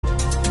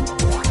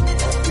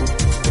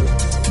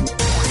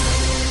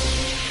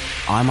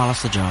I'm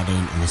Alistair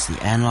Jardine and this is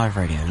the N Live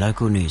Radio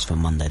local news for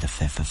Monday the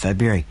 5th of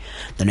February.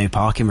 The new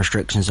parking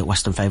restrictions at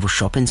Weston Favell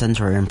Shopping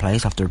Centre are in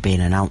place after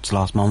being announced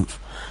last month.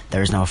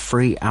 There is now a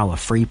 3-hour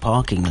free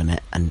parking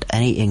limit and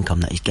any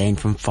income that is gained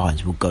from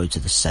fines will go to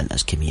the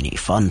centre's community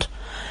fund.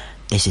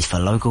 This is for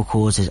local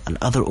causes and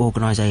other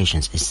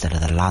organisations instead of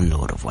the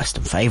landlord of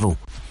Weston Favell.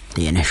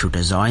 The initial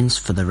designs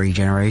for the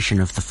regeneration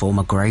of the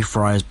former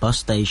Greyfriars bus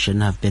station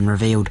have been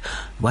revealed.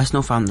 West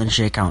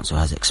Northamptonshire Council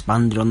has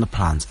expanded on the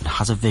plans and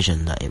has a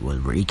vision that it will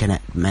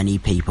reconnect many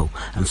people,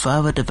 and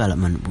further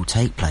development will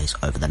take place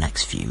over the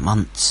next few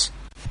months.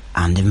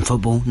 And in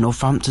football,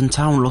 Northampton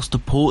Town lost to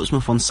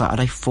Portsmouth on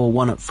Saturday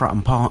 4-1 at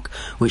Fratton Park,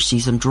 which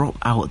sees them drop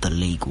out of the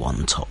League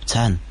One top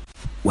 10.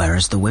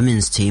 Whereas the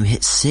women's team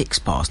hit 6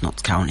 past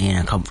Notts County in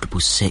a comfortable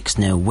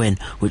 6-0 win,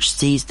 which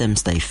sees them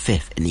stay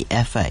 5th in the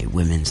FA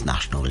Women's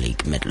National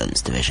League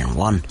Midlands Division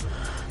 1.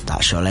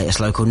 That's your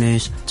latest local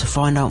news. To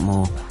find out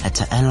more, head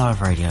to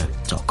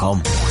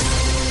nliveradio.com.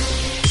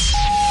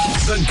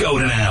 The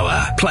Golden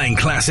Hour, playing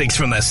classics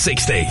from the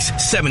 60s,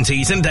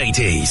 70s and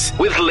 80s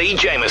with Lee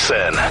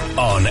Jameson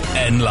on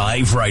N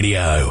Live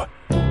Radio.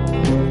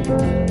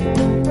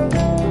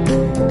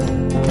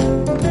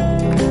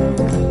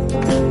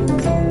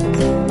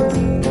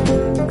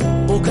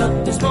 Woke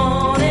up this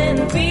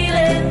morning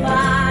feeling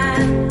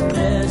fine.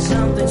 There's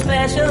something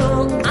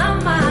special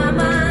on my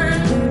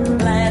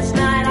mind. Last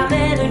night I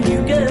met a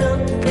new girl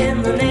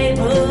in the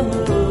neighborhood.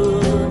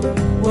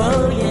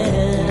 Whoa,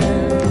 yeah.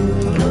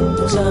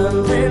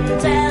 Something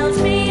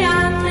tells me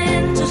I'm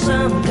into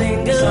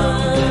something good.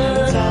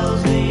 Something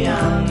tells me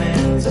I'm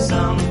into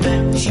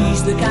something.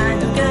 She's the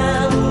kind of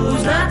girl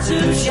who's not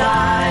too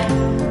shy,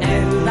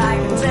 and I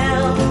can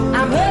tell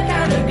I'm her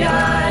kind of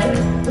guy.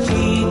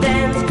 She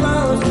dances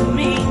close to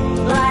me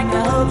like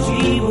I hope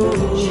she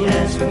would. She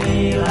dances for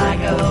me like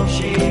I hope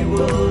she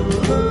would.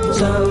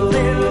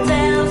 Something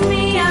tells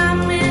me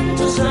I'm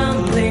into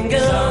something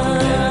good.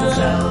 Something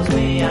tells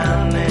me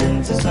I'm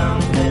into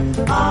something.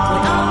 We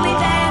only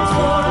dance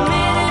for a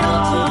minute or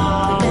two,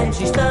 and then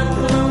she stuck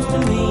close to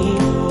me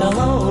the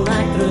whole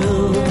night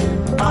through.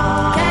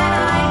 Can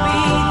I be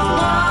the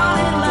one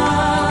in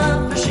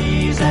love? For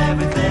she's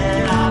everything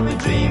I've been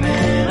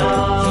dreaming of.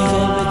 She's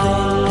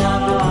everything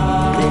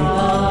I've been dreaming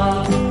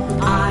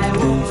of. I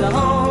moved her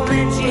home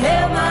and she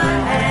held my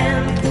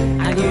hand.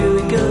 I knew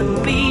it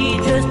couldn't be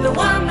just a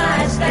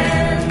one-night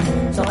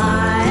stand. So I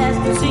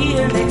asked to see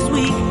her next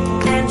week,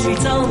 and she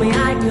told me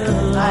I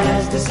could. I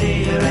asked to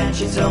see her and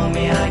she told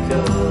me I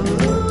could.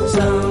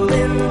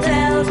 Something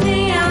tells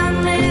me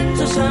I'm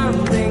into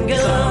something good.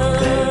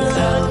 Something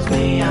tells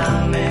me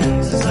I'm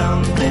into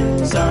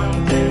something.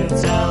 Something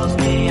tells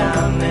me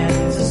I'm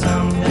into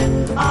something.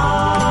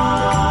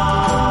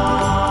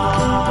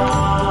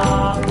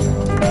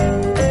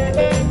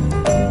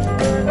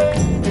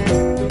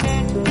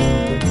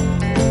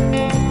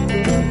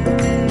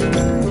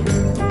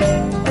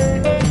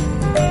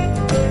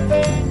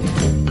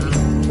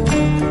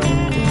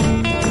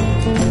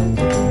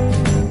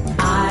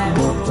 I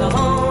walked her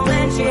home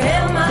and she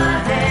held my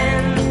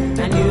hand.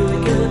 I knew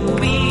it couldn't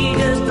be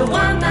just a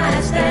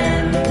one-night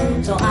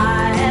stand. So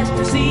I asked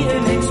to see her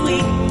next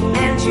week,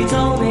 and she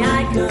told me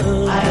I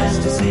could. I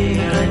asked to see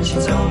her and she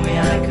told me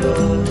I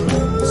could.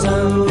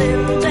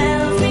 Something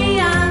tells me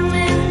I'm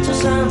into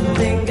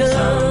something good.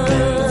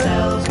 Something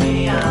tells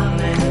me I'm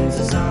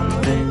into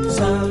something.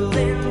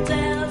 Something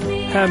tells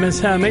me Herman's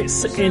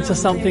Hermits, into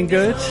something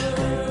good.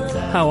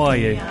 How are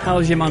you?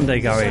 How's your Monday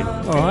going?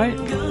 All right?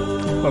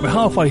 Well, we're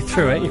halfway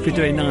through it if you're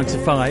doing 9 to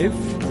 5.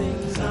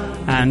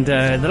 And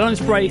the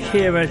lunch break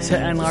here at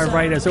NLive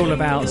Radio is all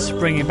about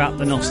bringing back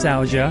the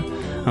nostalgia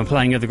and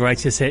playing the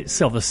greatest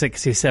hits of the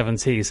 60s,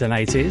 70s and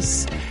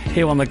 80s.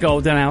 Here on the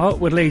Golden Hour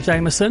with Lee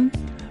Jameson.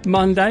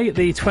 Monday,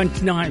 the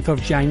 29th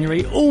of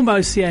January,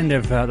 almost the end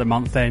of the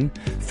month then.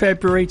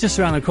 February, just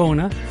around the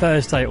corner.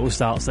 Thursday it all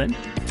starts then.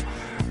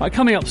 Right,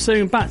 coming up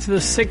soon, back to the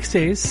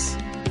 60s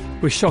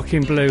with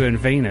Shocking Blue and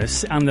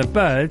Venus and the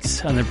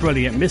Byrds and the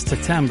brilliant Mr.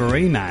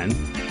 Tambourine Man.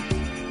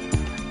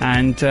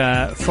 And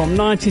from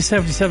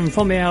 1977,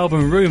 from the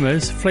album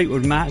Rumours,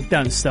 Fleetwood Mac,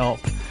 Don't Stop.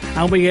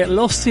 And we get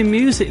lost in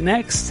music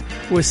next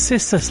with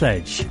Sister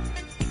Sledge.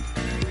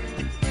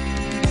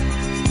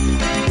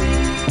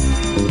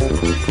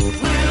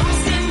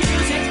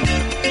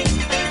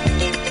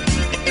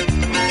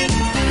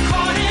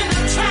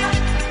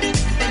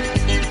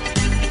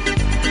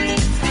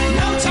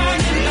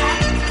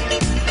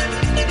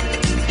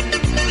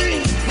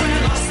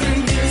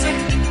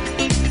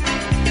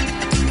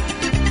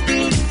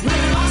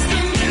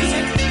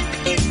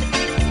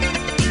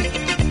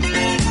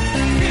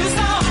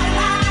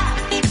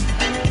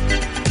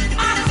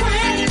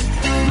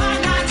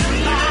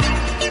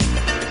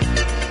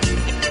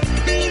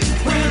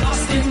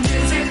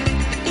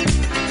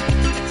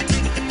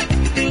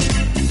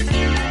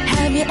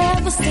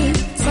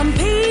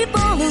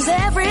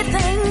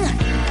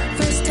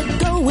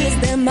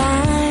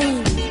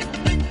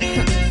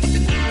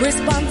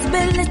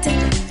 Responsibility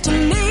to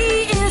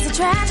me is a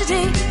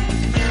tragedy.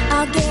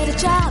 I'll get a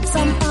job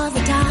some other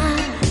time.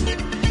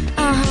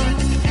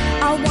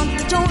 I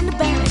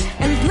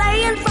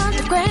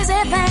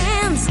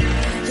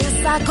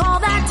I call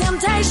that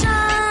temptation.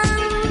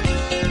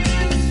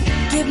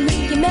 Give me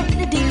your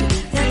melody,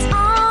 that's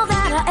all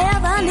that I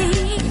ever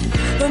need.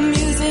 The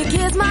music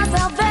is my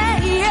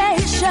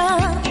salvation.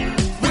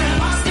 We're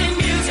lost in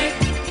music,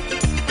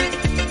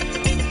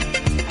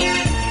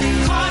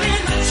 caught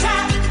in the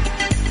trap.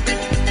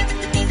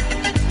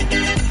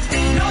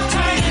 No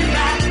turning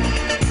back.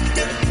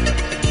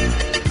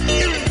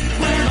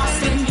 We're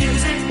lost in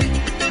music.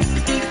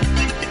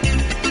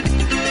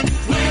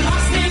 We're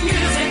lost in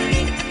music.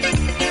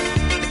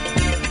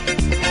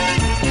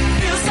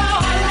 Feel so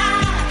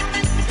alive.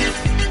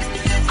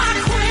 I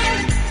quit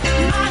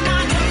my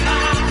 9 to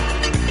 5.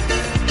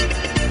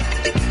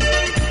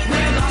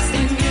 We're lost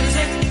in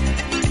music.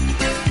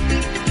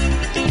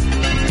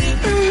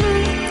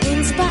 In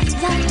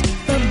spotlight,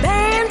 the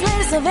band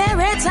plays so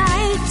very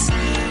tight,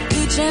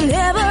 each and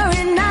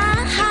every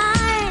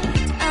night.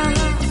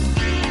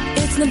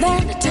 It's no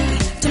vanity,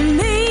 to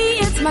me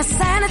it's my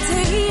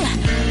sanity.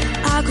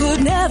 I could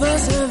never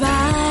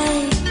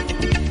survive.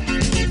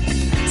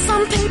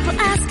 Some people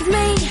ask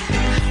me,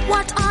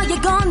 what are you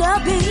gonna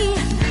be?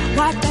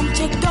 Why don't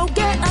you go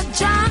get a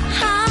job?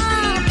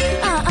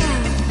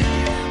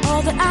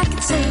 All that I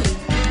can say,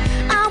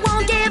 I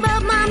won't give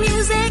up my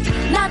music.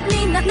 Not me,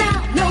 not now,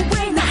 no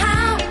way, no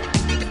how.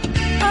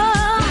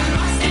 Oh,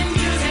 Lost in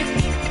music.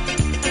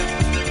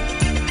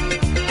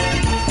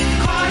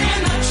 Caught in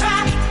the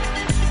trap.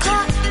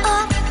 caught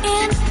up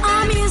in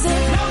our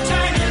music. No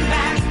turning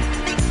back.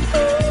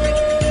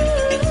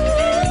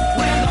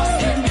 We're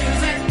lost in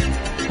music.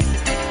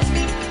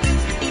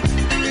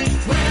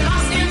 We're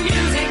lost in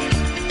music.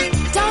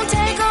 Don't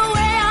take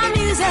away our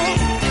music.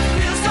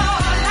 Feel so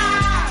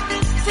alive.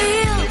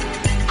 Feel,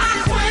 I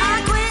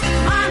quit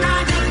my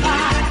 9 to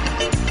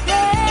 5.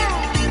 yeah.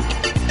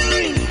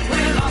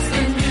 We're lost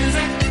in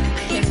music.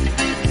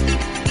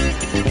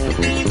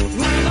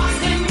 We're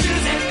lost in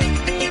music.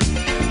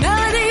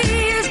 Melody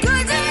is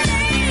good to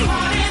me.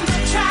 Caught in the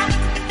trap.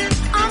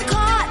 I'm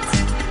caught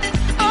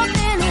up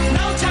in it.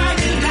 No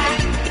turning back.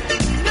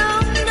 No,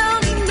 no,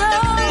 no.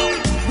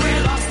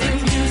 We're lost in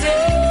music.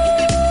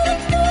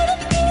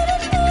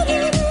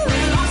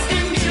 We're lost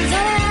in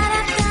music.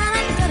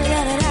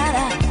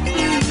 Da-da-da-da-da-da-da-da.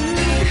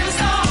 Feel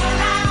so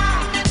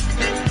alive.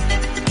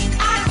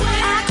 I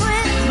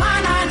quit my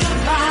 9 to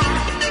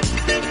 5.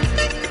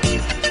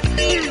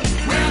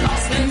 We're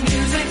lost in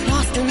music.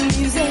 Lost in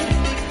music.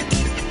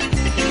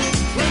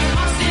 We're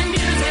lost in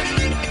music.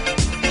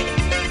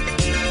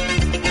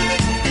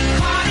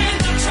 Caught in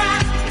the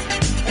trap.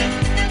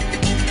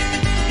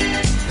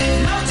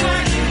 No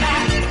turning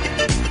back.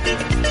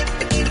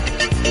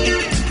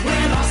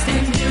 We're lost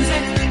in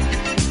music.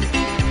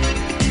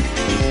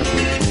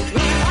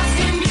 We're lost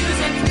in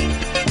music.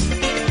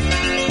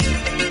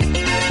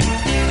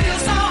 Feel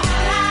so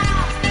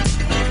alive.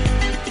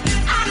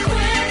 I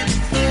quit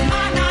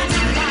my 9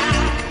 to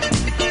 5.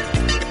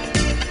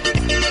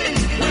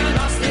 We're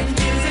lost in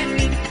music.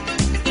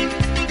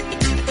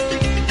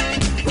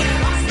 We're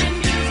lost in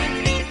music.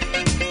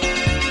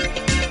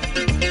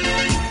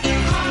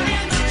 Caught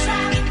in the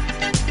trap.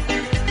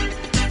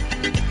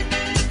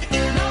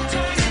 No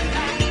turning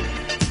back.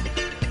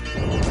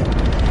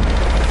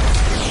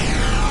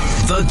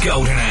 The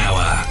Golden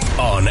Hour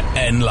on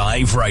N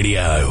Live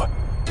Radio.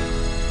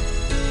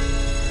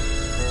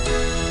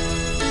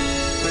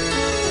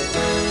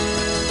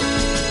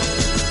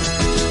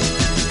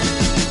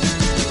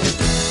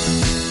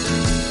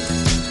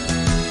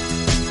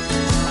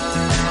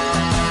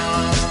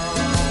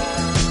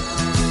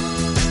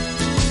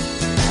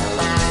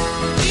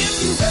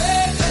 If you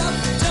wake up,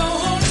 don't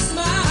wanna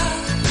smile.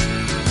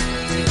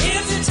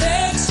 If it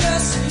takes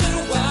just a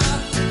little while,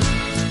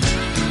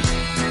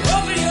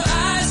 open your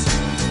eyes,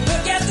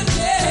 look at the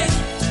day.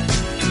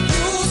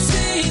 You'll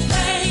see that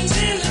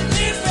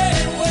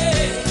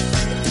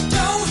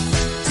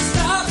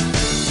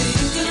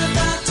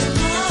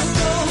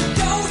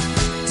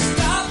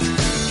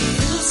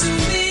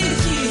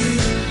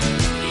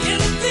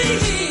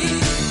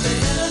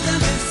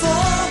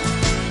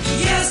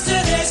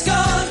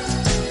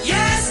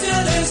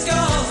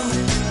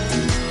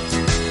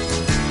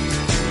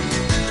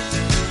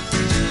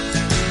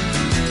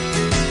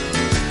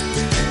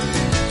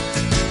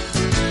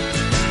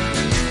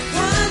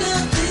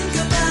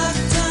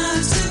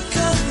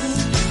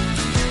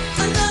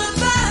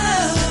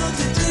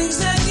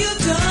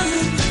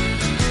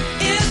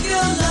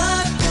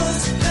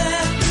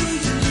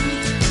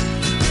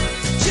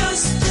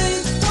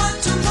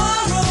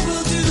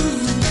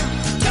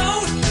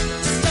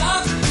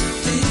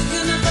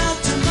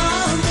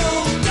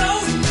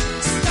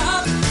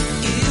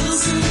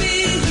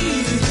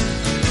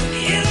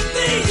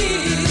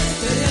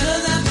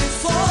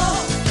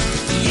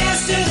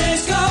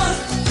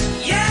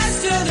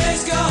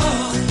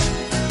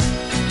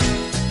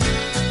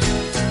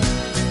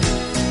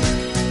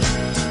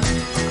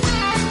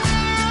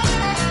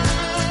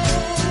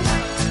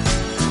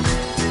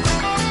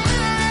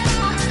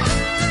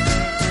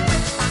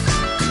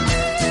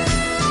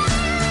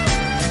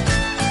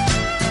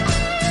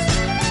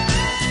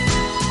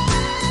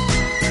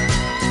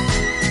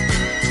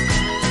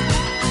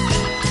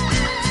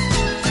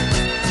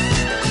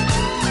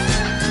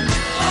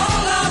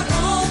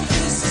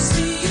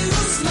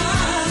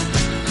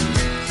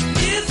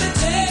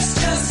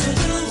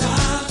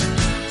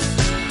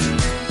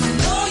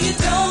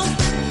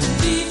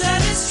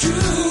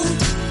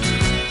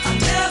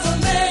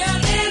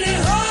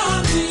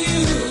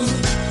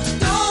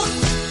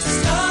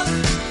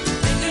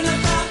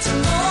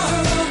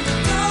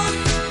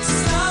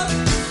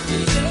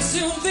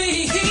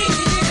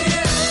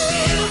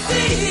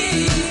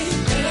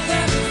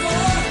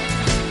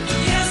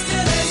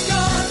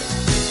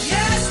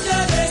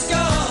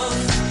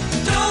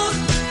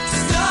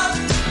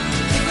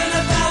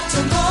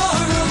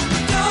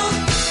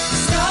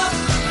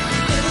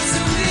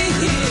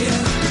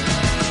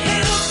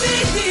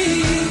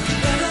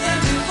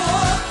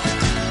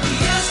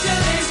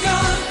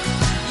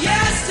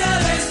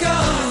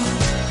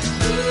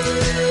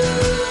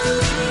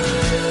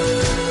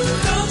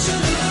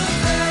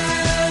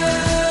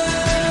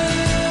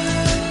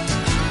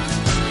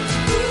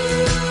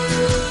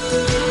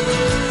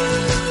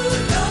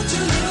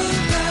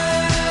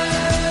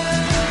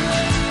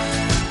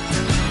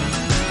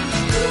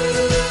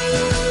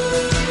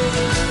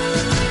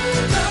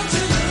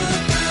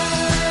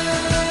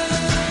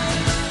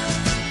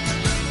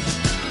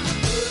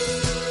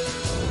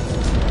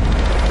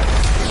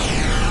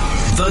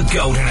The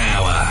Golden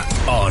Hour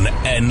on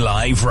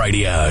NLive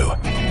Radio.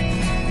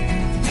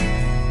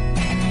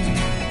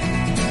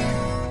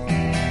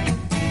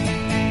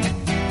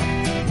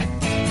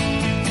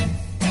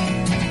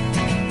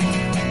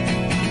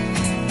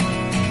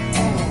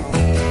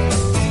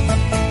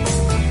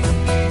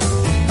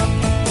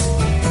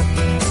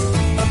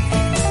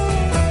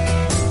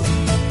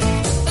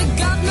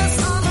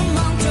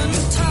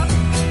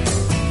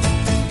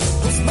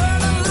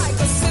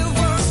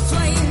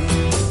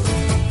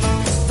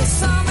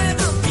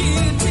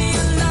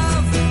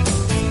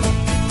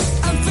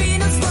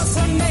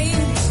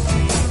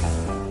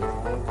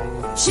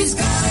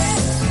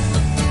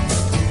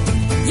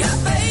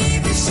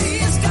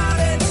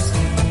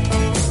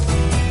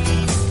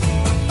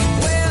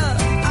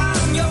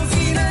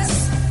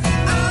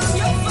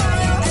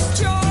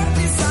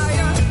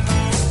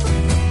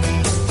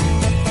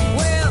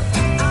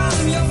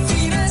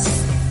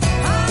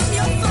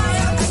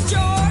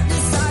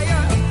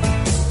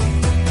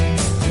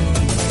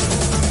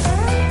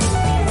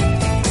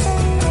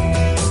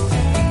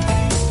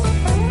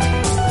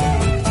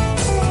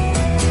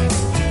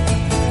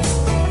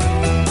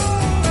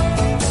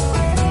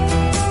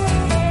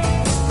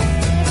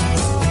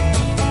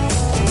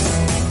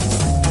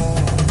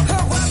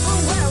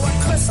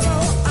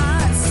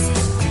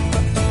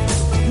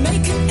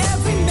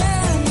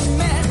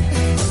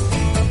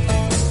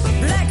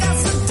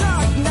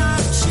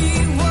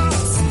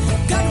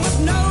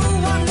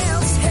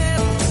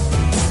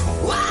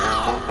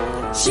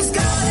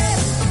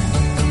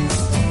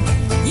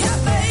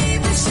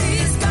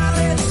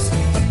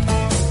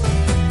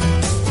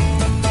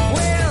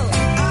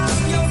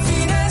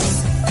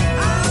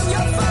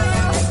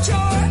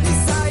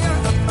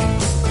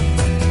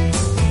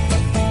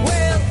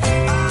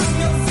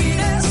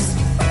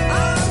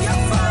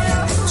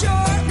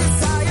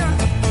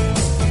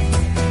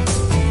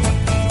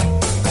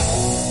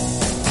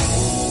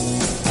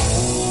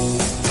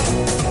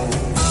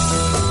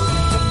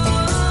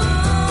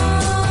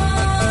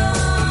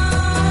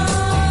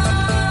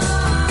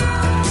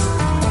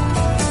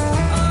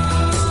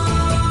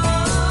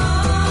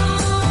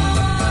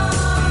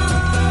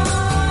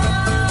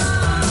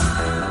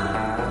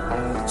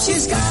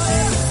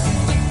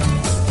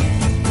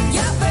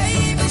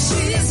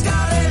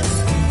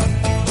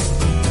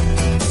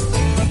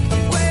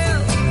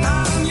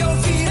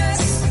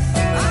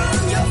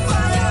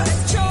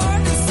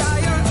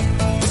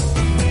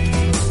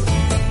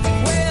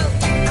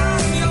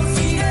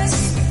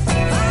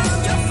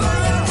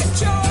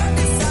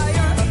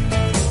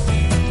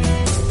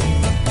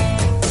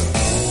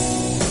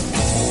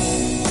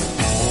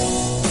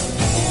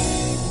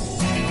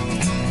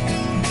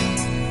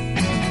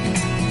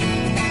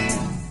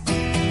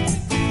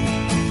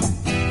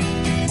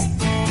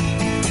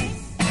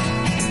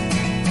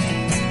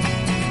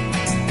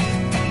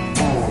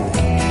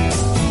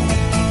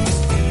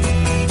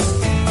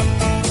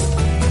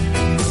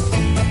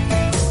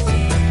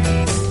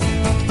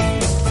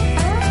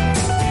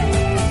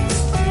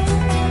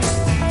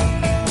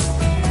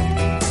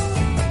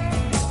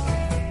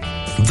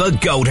 The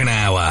Golden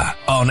Hour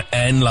on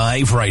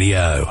NLive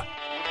Radio.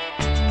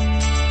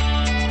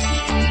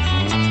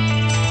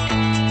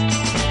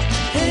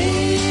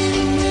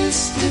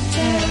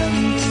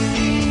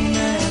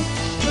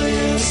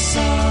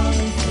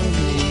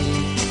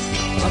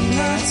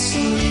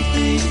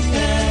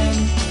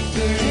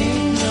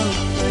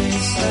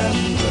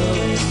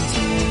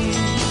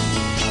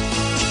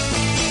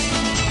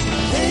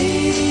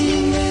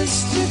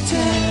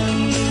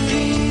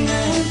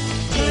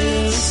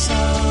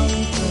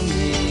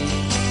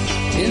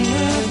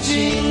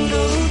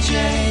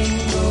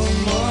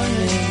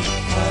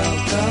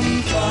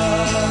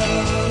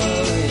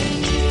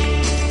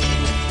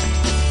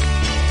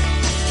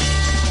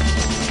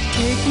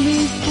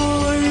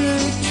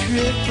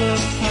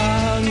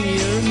 Upon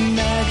your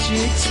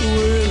magic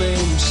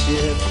swirling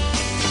ship,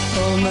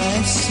 all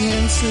my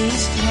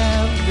senses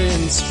have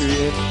been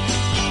stripped,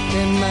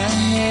 and my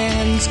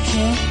hands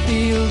can't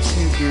feel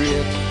to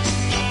grip,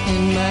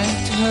 and my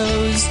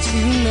toes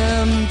too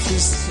numb to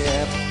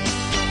step.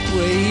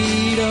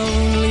 Wait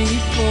only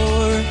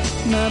for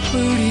my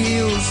boot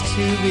heels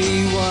to be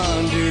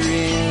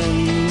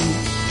wandering.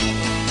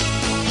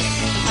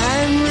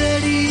 I'm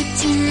ready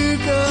to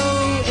go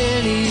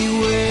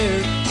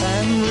anywhere.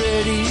 I'm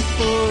ready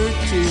for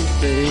to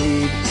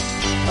fade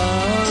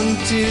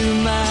onto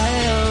my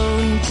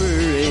own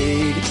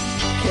parade.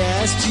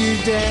 Cast your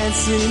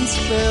dancing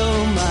spell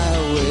my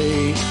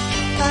way.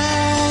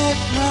 I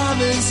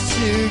promise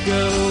to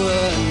go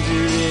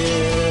under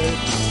it.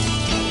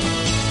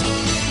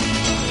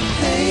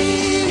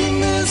 Hey,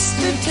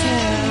 Mr.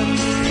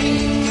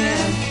 Tambourine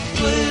Man,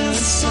 play a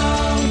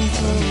song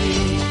for me.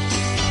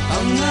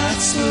 I'm not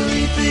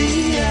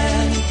sleepy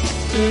and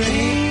there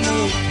ain't no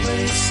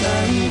place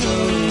I'm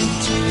going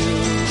to.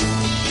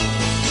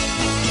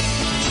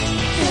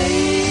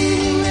 Hey,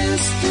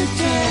 Mr.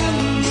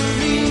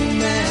 Tambourine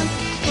Man,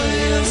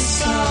 play a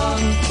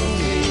song for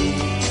me.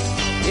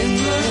 In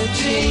the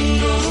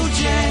jingle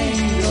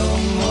jangle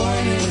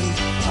morning,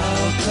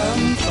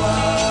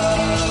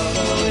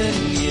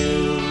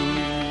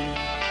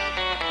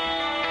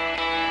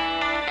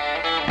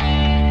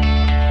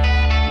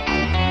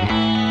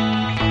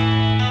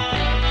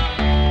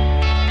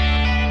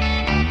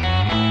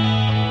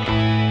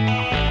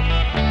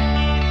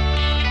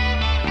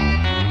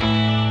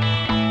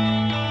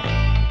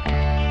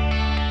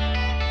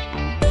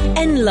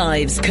 N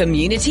Live's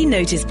Community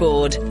Notice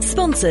Board,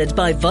 sponsored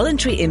by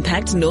Voluntary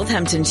Impact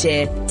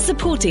Northamptonshire,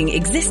 supporting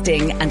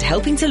existing and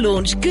helping to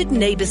launch good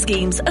neighbour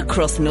schemes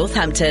across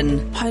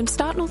Northampton.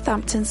 Homestart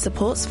Northampton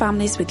supports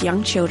families with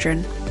young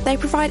children. They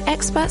provide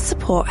expert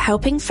support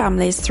helping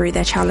families through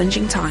their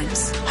challenging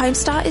times.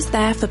 Homestart is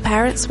there for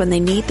parents when they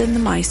need them the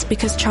most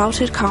because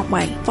childhood can't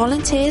wait.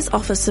 Volunteers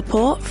offer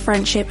support,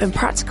 friendship and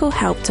practical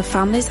help to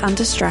families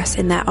under stress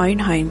in their own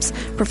homes,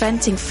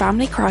 preventing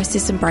family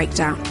crisis and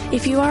breakdown.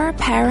 If you are a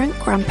parent,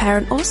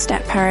 grandparent or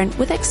step-parent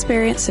with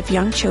experience of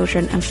young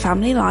children and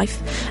family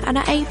life and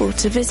are able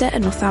to visit a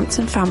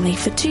Northampton family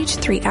for 2 to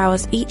 3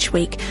 hours each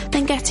week,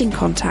 then get in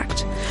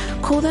contact.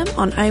 Call them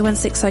on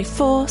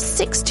 01604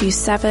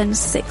 627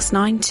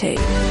 692.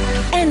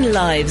 N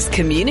Live's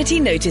Community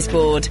Notice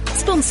Board,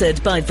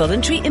 sponsored by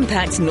Voluntary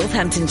Impact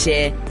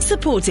Northamptonshire,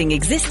 supporting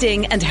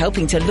existing and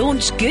helping to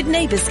launch good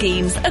neighbour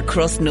schemes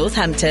across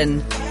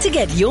Northampton. To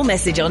get your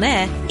message on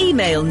air,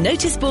 email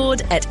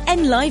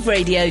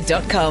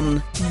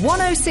noticeboard@nliveradio.com.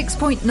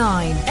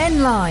 106.9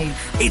 N Live.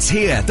 It's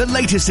here. The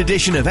latest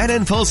edition of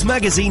NN Pulse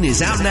magazine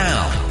is out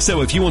now.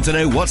 So if you want to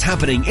know what's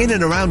happening in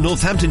and around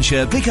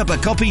Northamptonshire, pick up a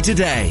copy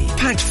today.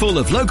 Packed full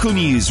of local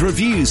news,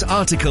 reviews,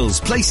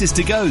 articles, places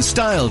to go,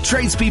 style,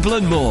 tradespeople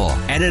and more.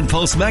 NN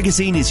Pulse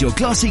magazine is your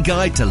glossy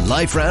guide to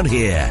life round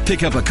here.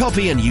 Pick up a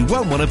copy and you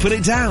won't want to put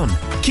it down.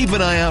 Keep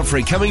an eye out for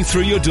it coming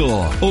through your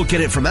door or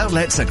get it from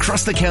outlets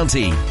across the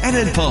county.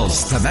 NN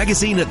Pulse, the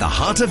magazine at the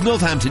heart of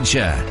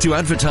Northamptonshire. To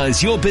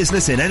advertise your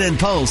business in NN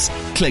Pulse,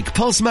 click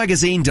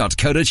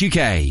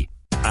pulsemagazine.co.uk.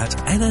 At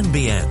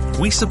NNBN,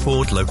 we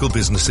support local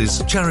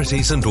businesses,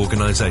 charities and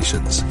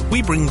organisations.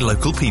 We bring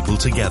local people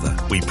together.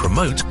 We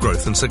promote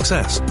growth and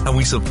success, and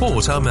we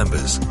support our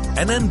members.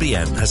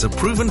 NNBN has a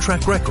proven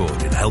track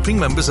record in helping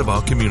members of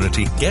our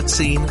community get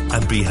seen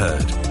and be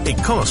heard.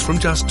 It costs from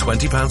just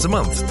 £20 a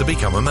month to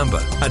become a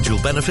member, and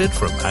you'll benefit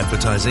from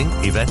advertising,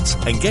 events,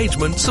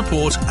 engagement,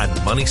 support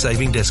and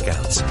money-saving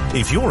discounts.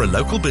 If you're a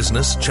local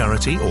business,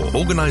 charity or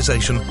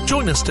organisation,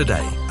 join us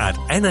today at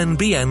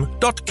nnbn.co.uk.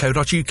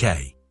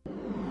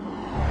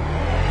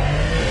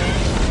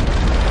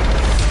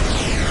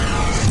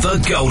 The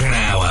Golden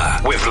Hour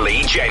with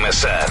Lee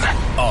Jameson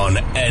on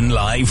N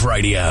Live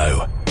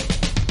Radio.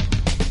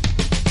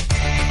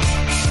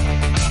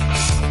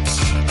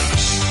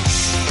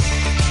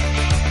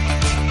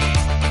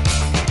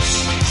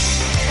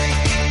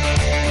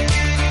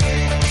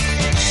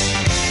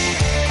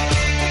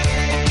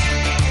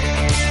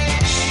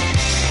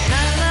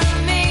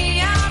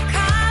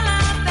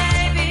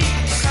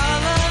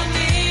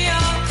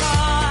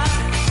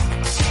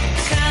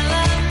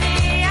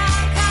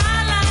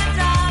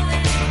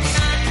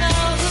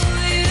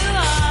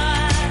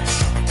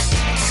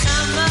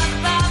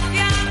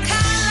 Yeah.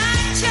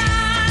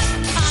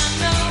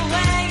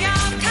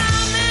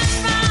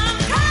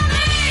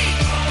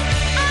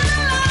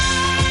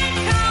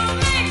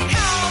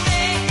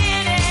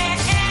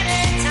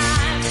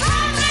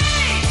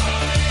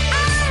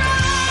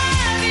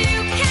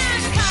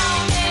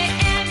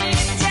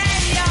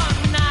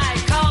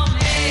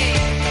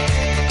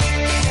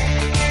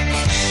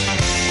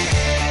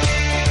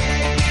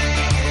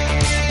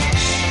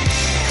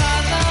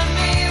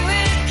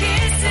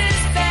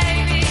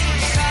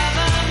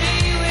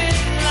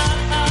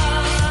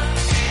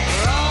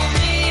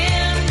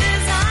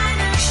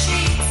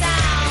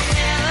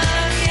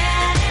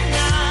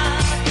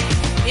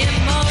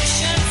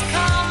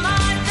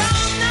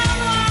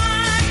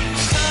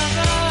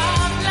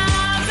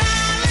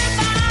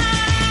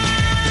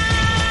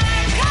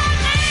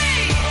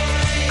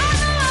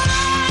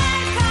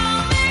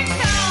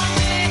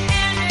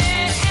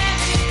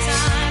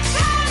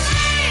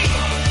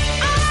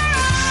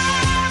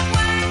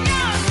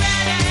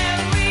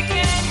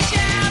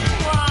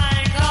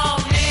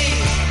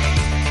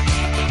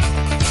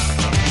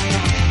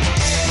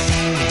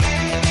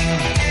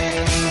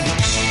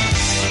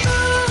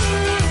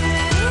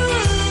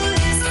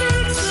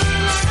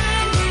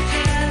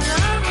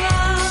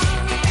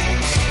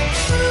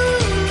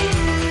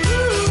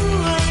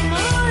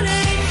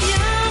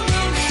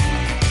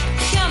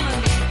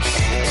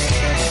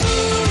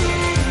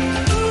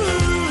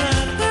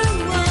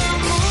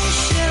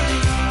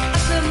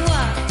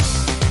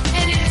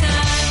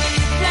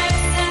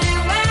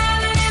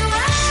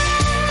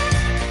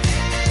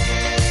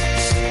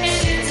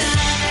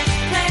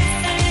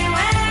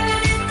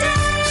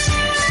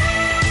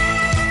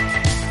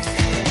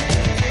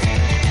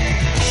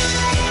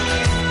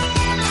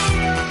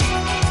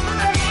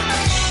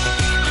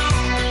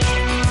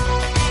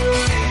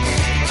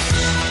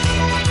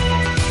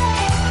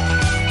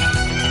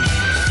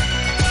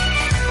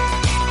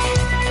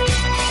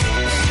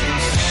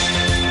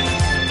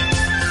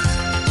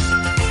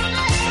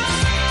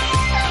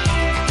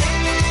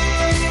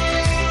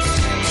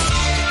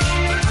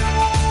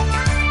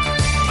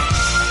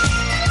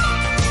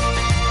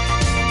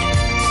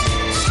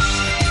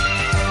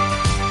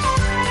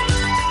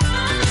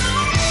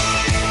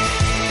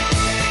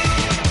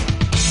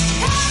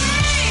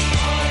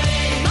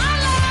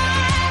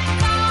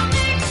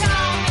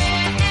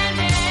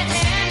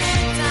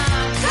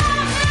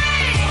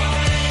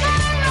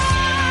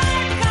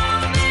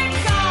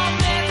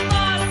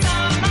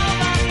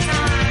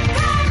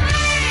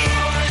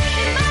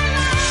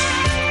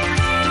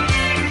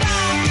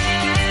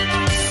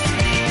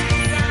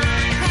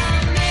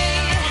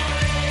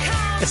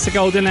 the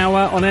Golden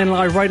Hour on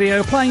NLive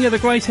Radio, playing you the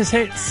greatest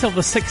hits of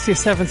the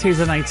 60s, 70s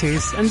and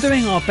 80s and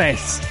doing our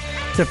best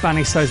to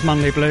banish those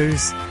Monday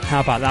blues.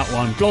 How about that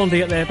one?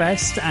 Blondie at their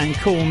best and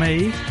Call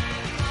Me.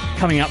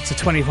 Coming up to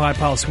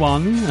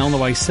 1:25 and on the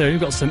way soon,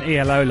 got some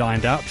ELO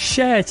lined up.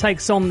 Cher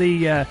takes on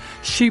the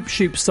Shoop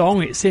Shoop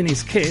song, It's in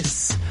His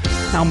Kiss.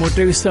 And we'll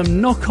do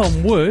some Knock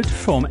on Wood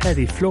from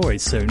Eddie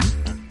Floyd soon.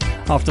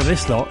 After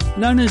this lot,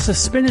 known as the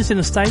Spinners in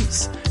the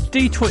States,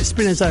 Detroit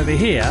Spinners over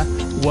here,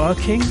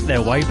 working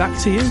their way back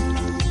to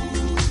you.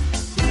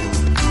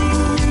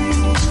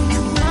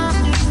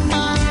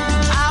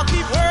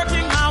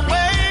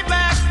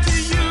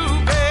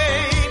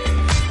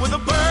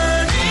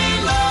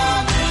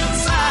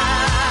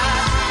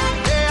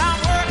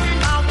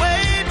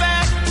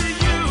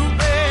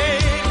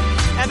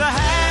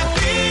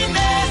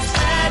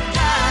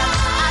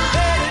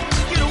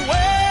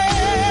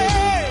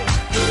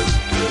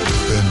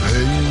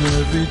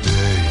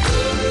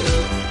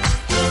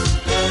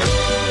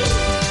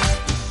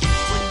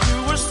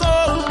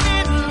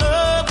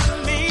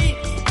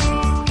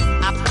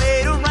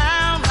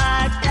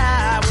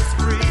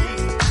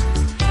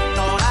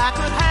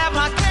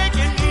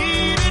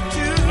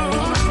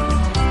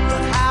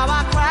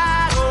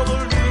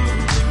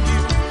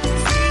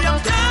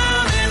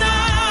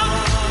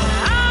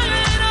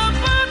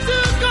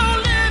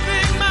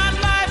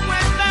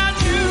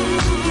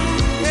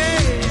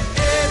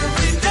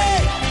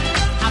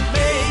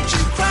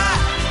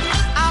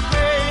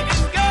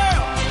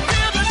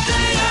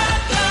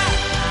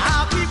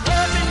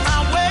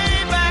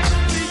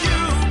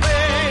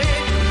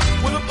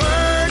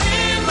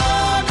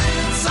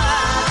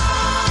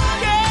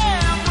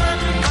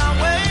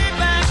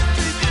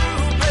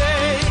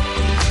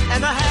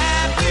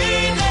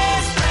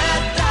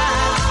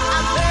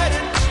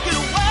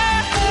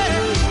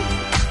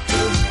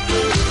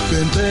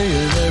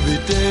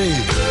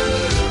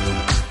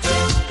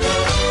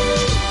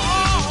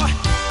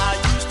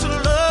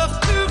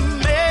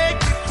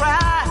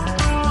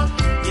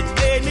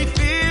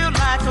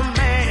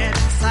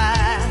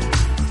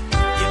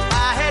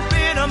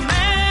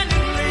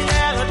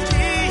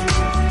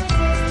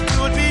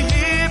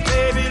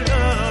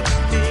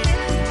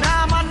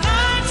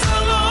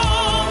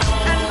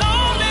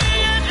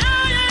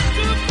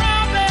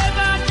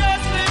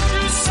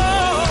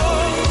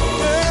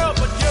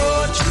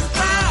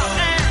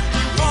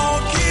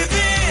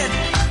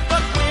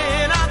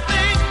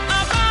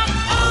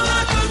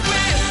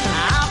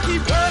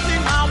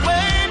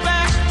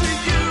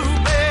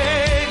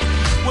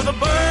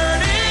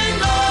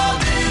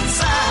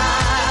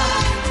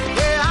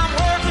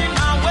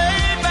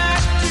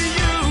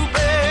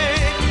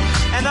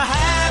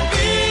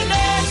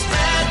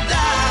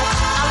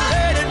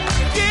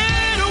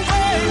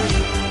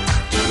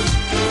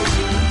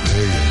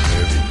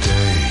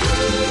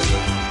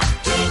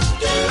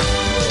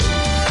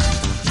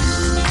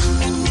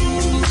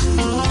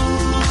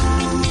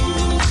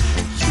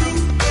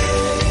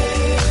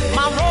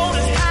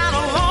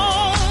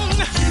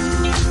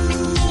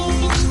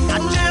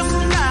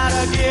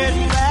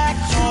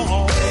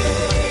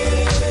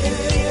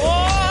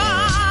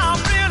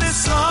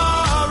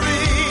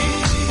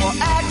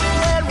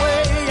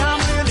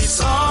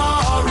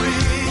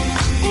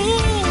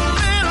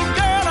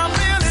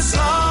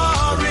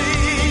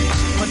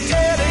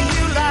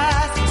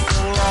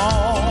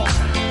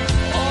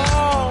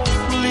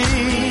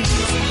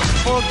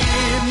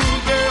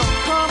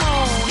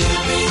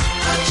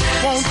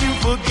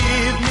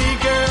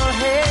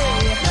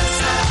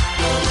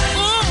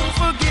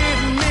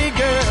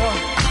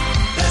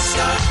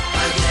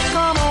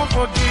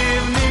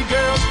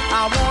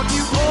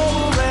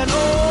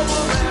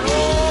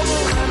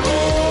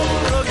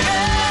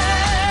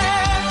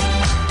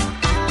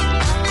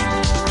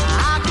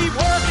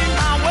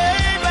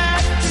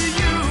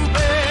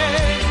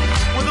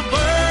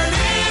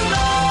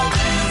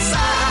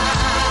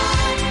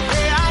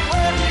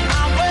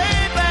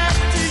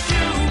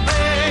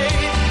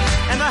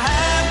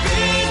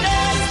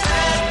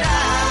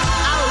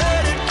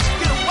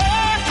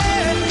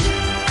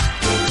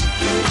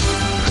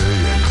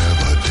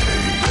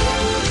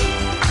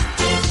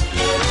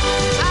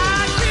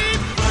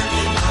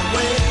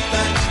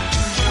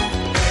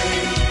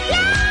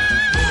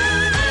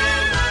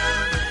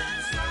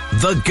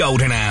 The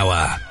Golden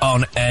Hour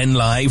on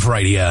NLive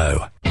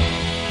Radio.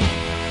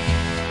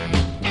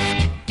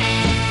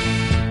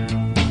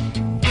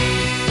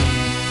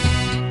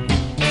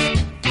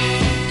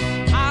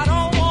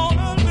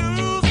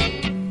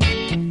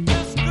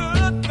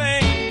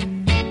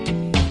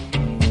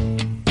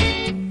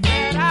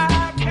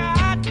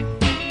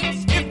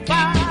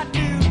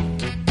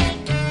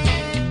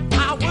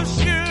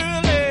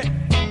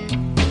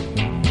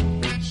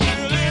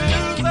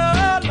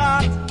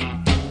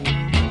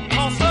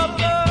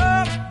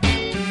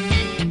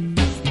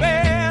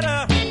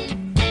 Better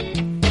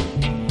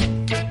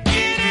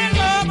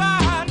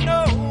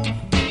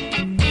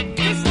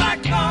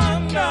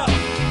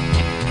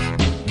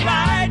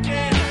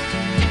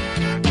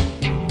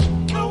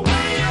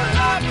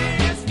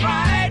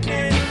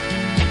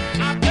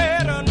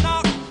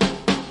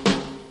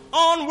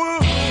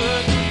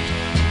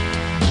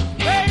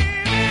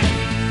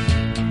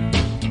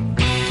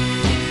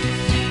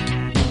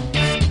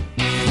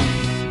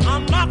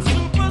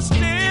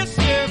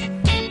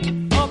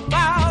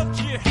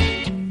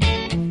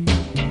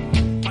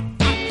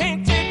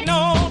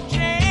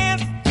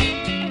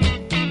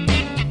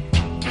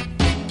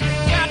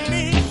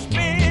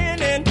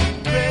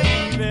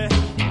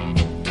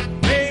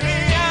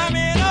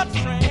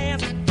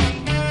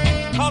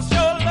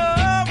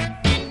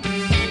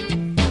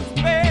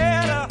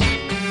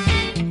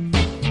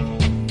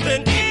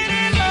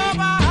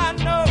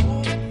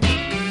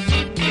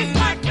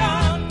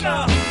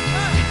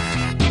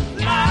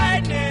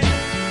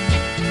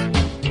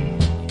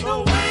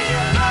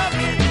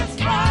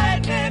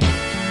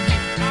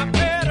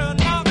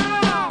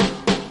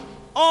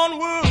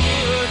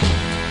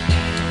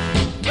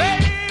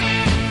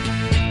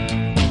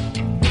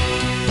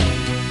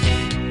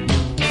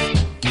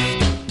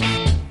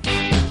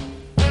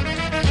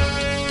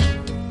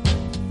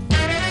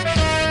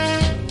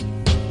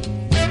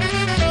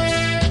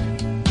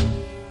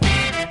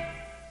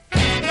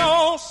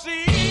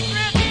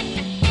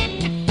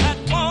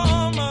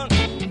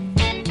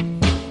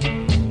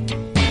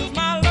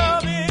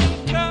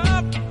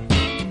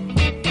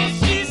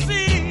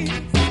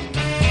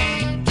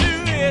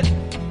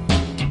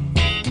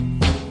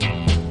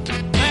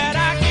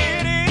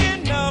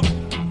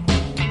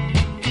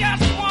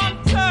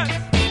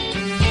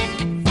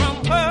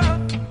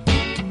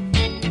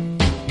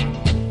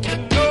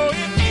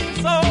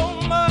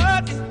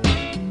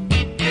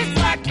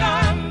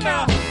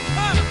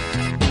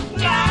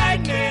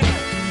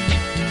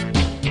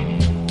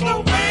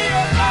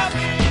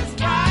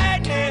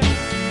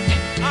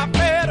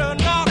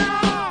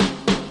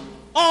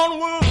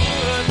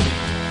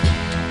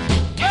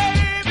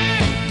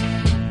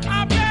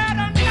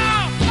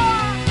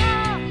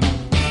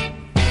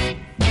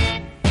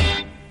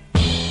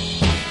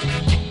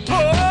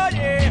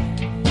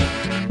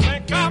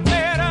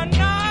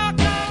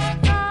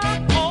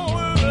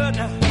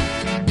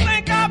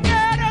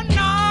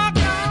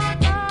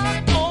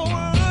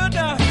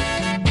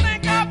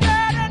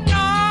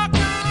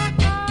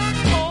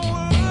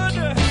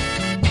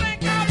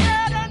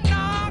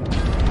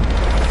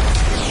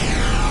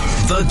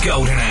The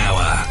Golden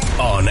Hour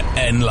on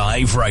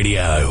NLive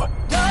Radio.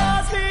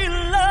 Does he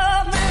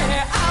love me?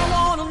 I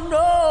wanna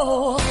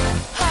know.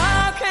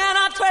 How can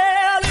I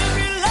tell if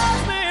he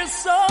loves me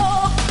so?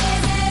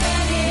 Is it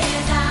in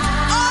his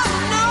eyes? Oh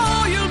no,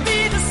 you'll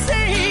be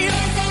deceived.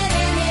 Is it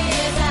in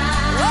his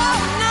eyes? Oh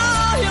no,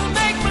 he'll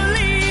make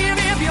believe.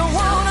 If you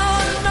wanna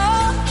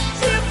know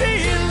if he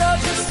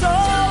loves you so,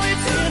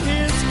 it's in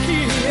his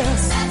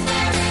kiss. That's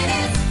where it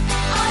is.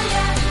 Oh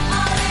yeah.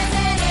 Oh, is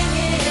it in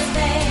his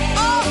face?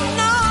 Oh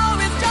no,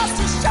 it's just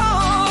a show.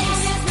 In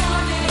his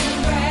morning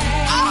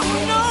embrace. Oh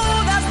no,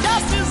 that's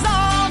just his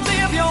arms.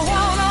 If you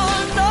wanna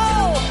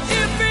know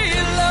if he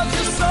loves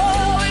you so,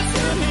 it's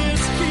in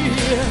his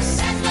kiss.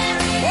 That's where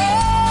it is.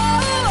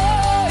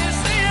 Oh,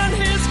 it's in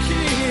his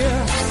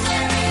kiss. That's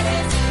where it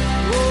is.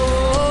 Oh,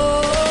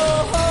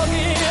 hug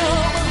him,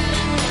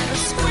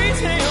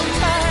 squeeze him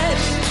tight,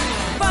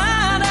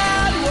 find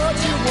out what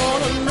you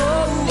wanna know.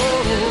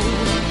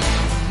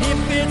 If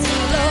it's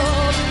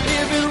love,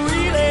 if it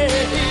really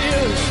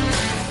is,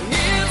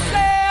 it's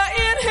there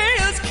in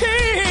his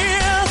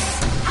kiss.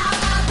 How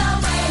about the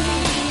way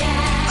he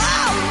acts?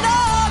 Oh no,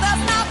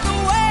 that's not the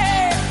way.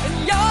 And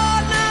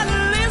you're not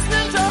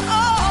listening to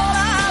all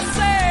I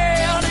say.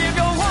 And if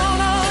you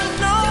wanna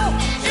know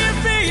if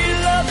he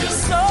loves you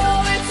so,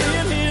 it's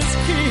in his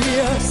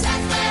kiss.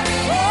 That's where it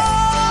is.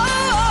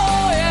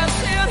 Oh, it's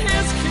in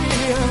his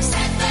kiss.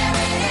 That's where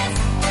it is.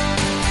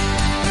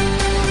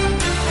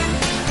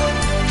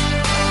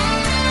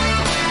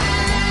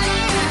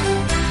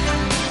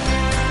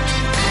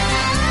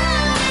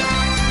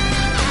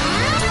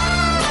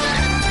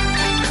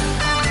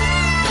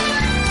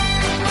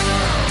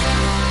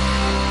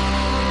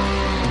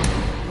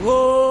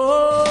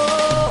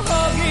 Oh,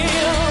 hug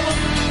him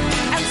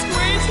and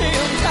squeeze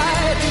him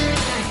tight.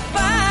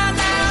 Find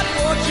out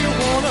what you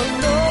wanna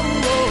know.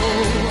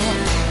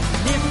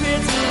 If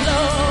it's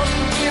love,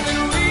 if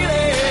it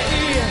really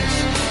is,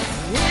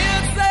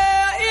 it's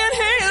there in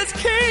his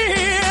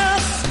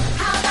kiss.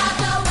 How about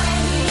the way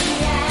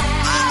he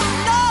acts? Oh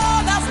no,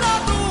 that's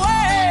not the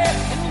way.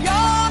 And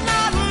you're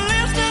not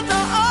listening to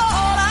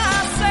all I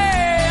say.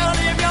 And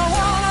if you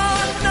wanna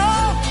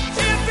know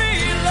if he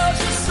loves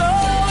you so,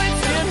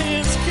 it's in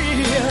his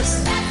kiss.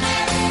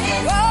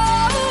 Oh,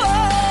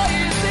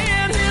 it's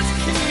in his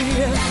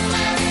kiss.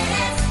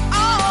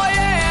 Oh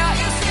yeah,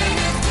 it's in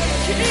his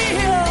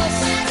kiss.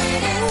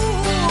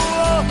 Ooh,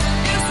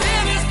 it's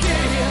in his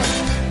kiss.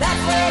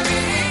 That's where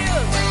it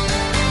is.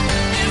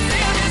 It's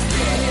in his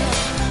kiss.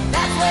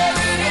 That's where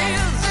it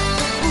is.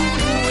 Ooh,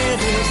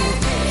 it is his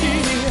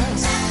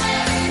kiss.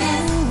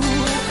 Ooh,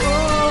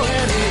 oh,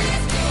 it is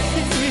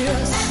his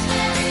kiss.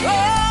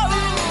 Oh, it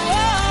is his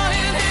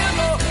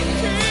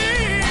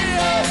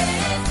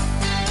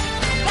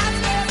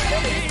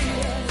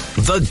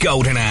kiss. The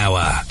Golden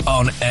Hour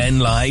on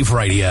NLive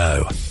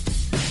Radio.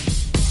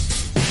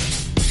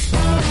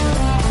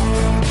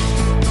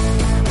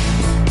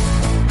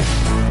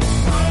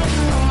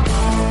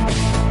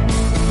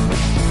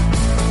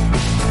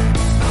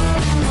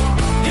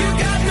 You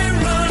got me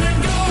running,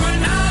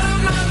 going out of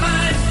my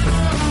mind.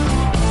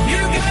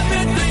 You got me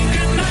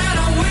thinking that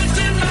I'm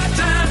wasting my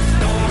time,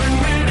 throwing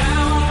me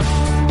down.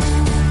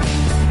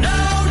 No,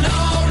 no,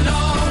 no,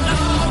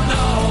 no,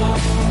 no.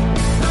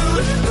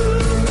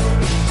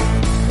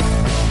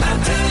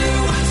 I'll tell you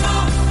once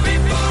more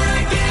before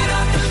I get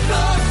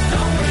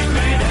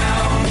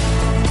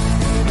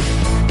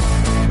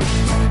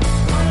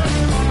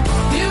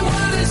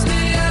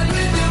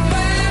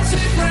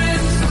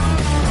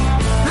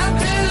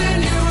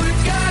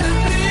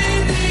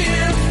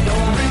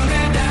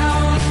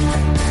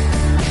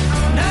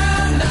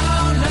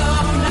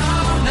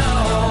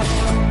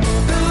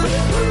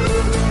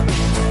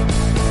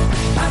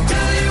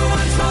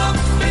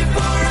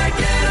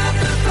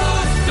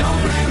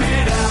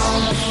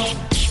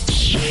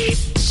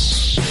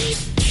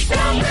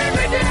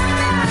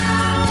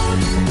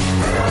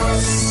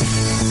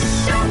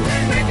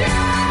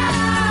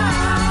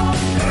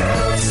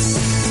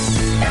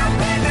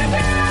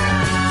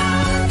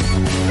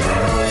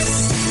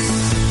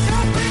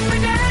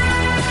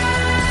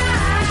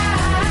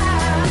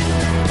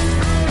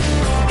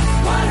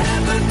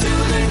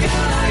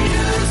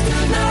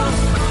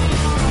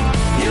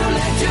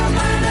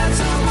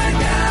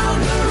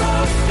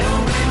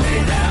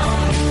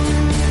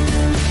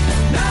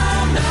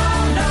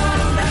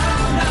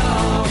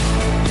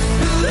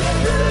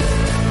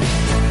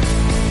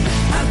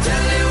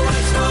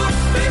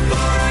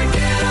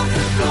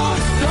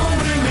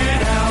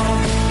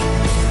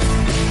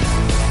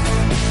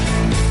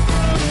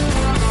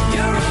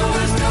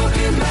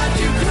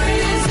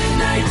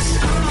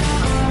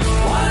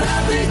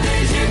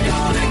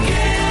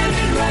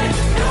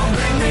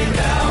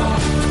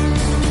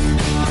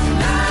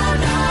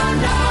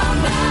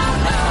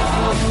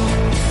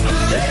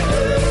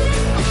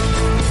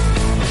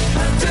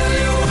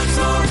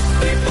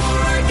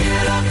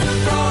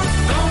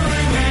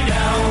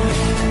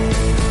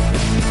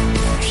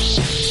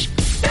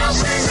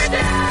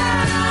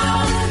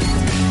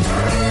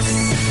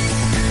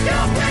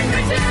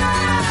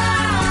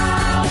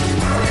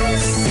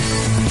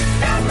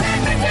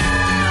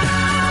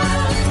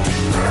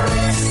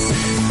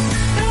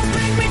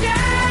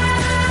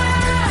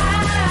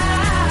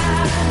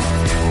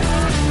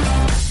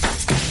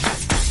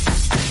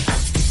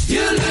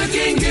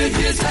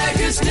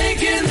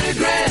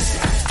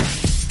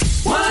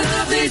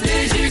these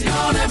days you're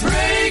gonna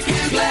break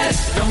your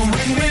glass. Don't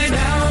bring me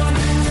down.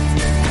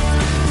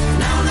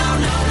 No, no,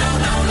 no, no,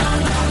 no, no,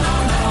 no, no,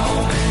 no.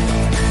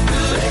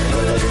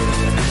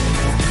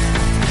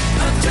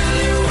 I'll tell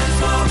you once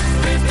more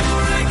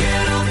before I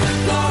get off the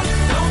floor.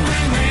 Don't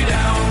bring me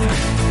down.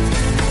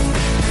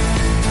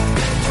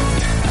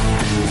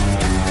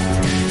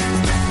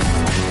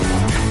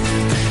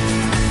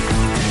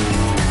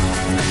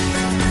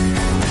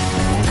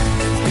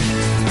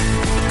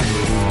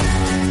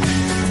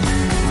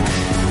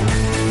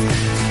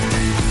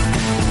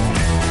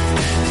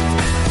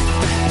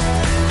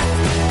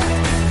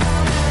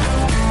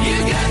 You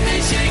got me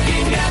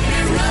shaking, got me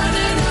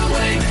running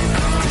away.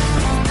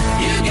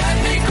 You got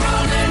me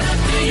crawling up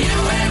to you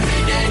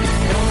every day.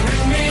 Don't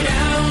bring me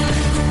down.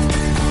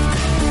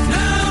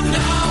 No,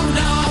 no,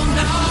 no,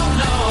 no,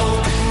 no.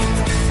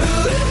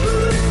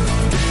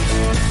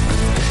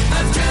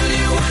 I'll tell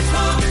you once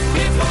more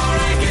before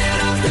I get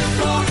off the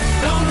floor.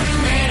 Don't bring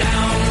me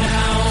down,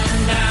 down,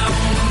 down,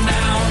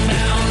 down,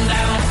 down,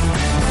 down.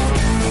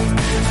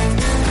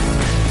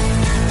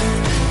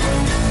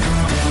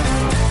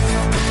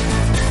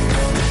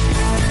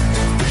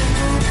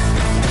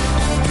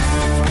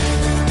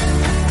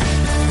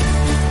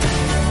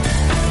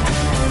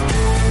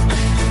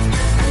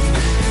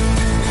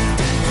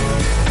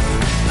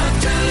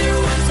 I'll tell you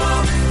once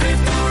more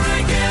before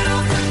I get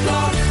off the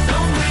floor.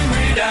 Don't bring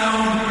me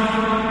down.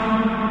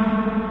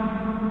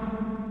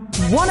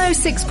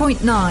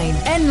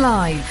 106.9 N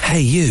Live.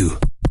 Hey you.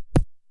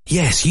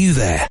 Yes, you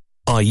there.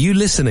 Are you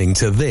listening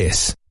to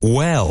this?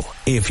 Well,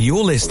 if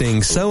you're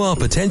listening, so are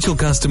potential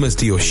customers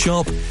to your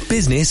shop,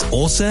 business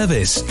or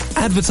service.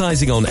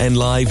 Advertising on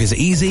NLive is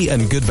easy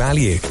and good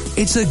value.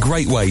 It's a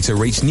great way to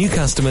reach new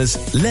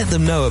customers, let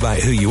them know about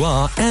who you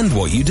are and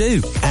what you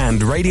do.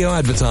 And radio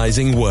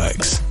advertising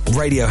works.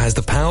 Radio has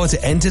the power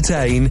to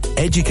entertain,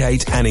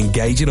 educate and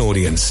engage an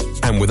audience.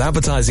 And with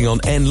advertising on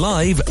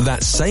NLive,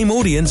 that same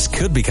audience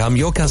could become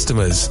your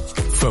customers.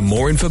 For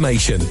more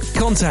information,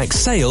 contact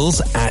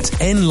sales at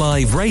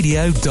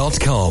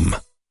nliveradio.com.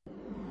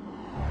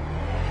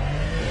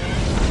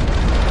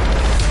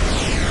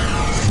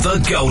 The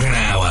Golden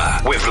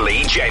Hour with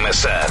Lee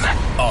Jameson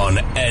on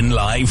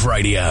NLive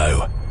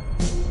Radio.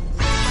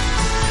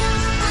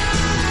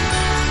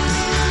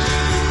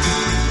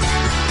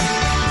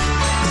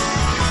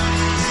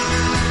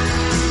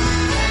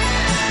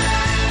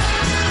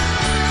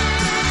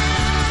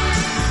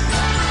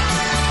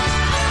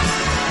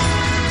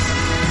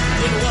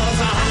 It was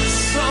a hot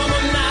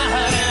summer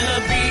night and the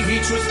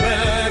beach was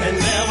burning.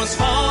 There was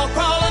fog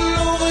crawling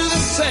over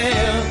the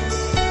sand.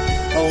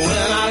 Oh,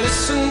 when I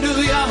listen to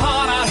your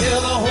heart, I hear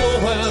the whole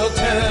world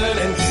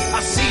turning.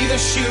 I see the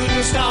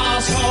shooting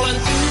stars falling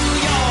through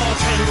your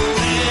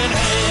trembling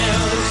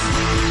hands.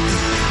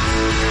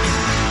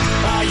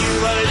 While you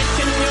were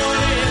licking your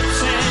lips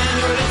and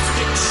your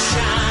lipstick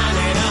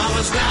shining, I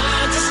was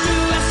blind just to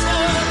ask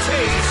for a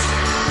taste.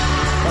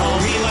 Oh,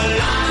 we were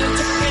lying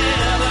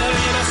together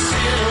in a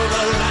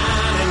silver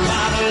lining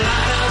by the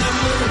light of the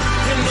moon.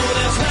 You know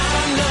there's not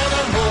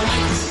another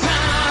moment,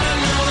 not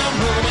another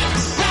moment,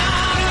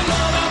 not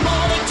another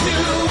moment to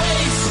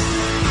waste.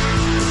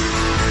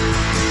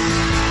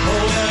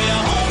 Oh, well, you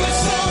hold me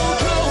so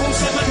close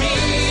and my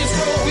knees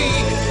grow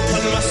weak,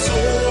 but my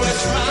soul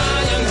is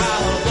flying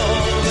high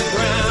above the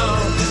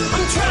ground.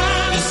 I'm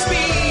trying to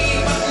speak,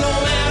 but no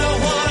matter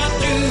what I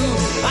do,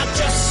 I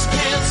just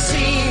can't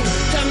seem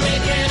to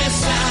make any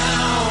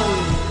sound.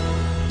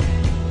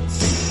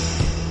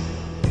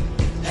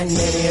 And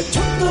then you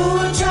took the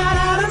words right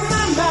out of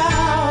my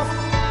mouth.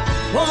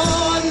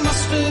 Oh, it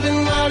must have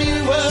been while you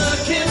were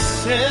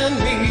kissing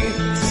me.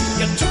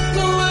 You took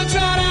the words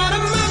right out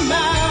of my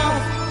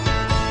mouth.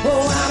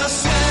 Oh, and I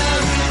swear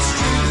it's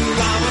true.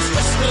 I was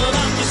just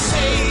about to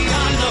say I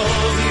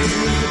love you.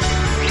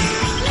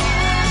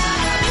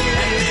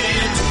 And then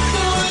you took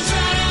the words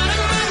right out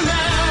of my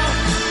mouth.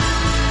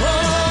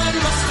 Oh, it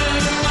must have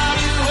been while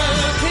you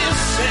were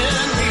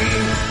kissing me.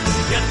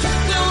 You took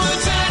the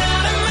words right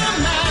out of my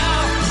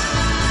mouth.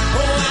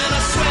 Oh,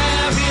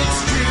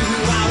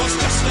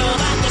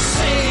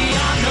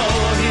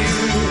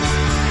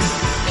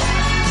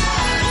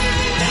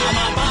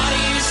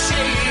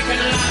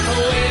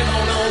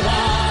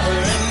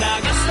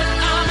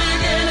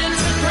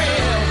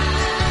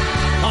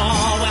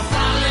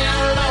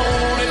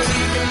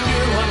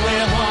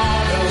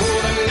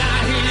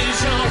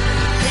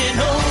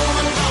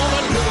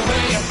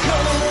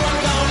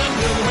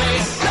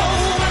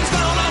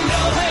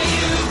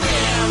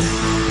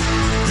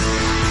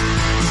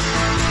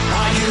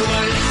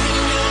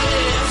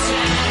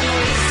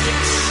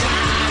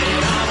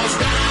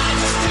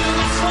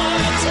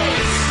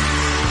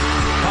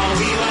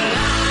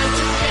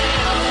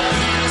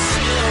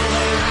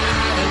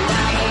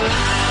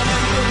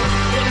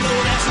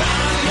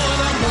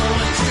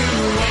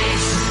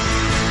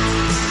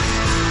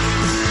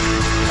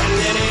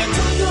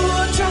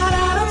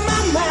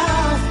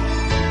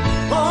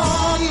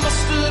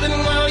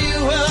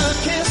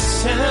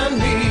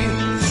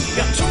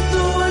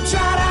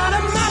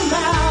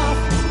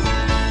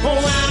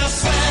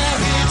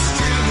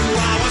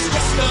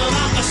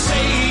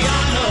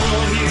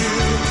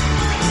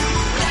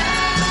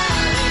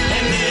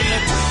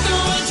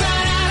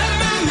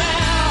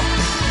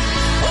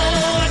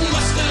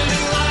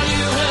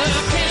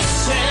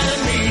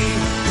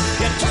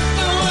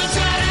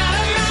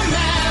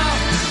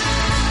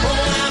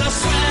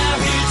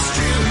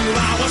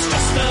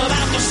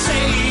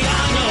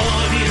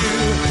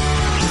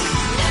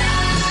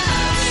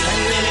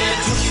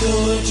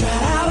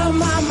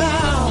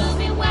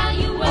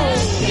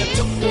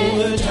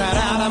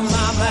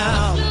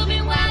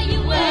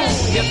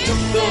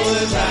 took the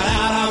words right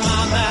out of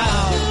my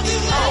mouth.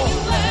 Oh,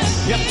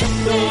 you took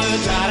the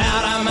words right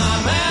out of my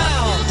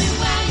mouth.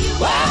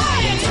 Why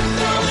you took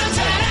the words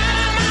right out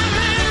of my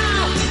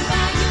mouth?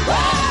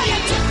 Why you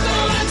took the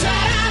words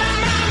right out of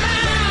my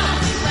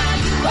mouth? Why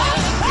you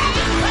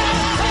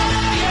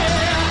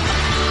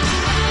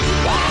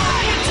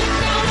took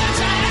the words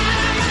right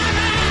out of my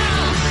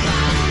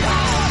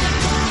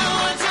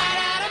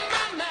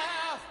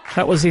mouth?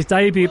 That was his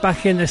debut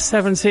back in the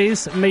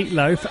 70s,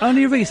 Meatloaf.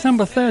 Only reached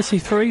number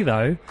 33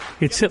 though.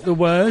 He took the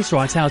words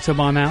right out of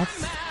my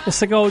mouth. It's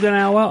the Golden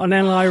Hour on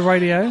NLive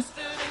Radio.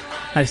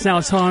 It's now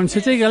time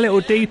to dig a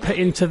little deeper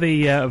into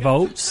the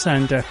vaults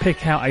and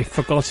pick out a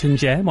forgotten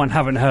gem. I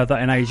haven't heard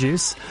that in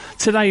ages.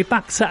 Today,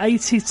 back to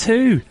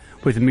 82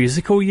 with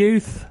Musical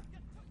Youth.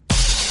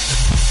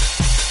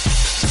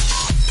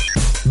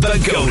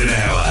 The Golden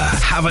Hour.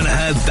 Haven't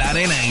heard that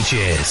in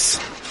ages.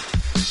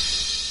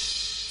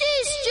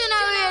 This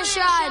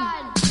generation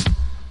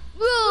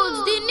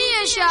rules the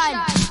nation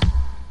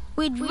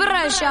with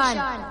version.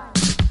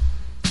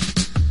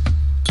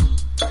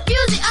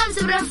 Music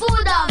answer the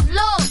food of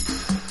love.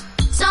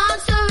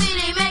 Songs to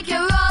really make you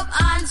rub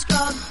and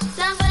scrub.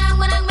 Sang bang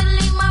bang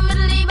biddly bang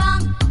biddly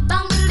bang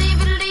bang biddly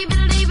biddly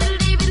biddly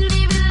biddly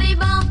biddly biddly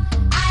bang.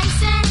 I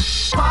said,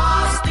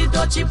 Pass the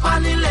dutchie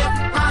on the left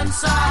hand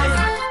side.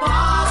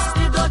 Pass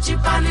the dutchie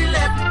on the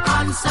left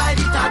hand side.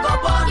 It a go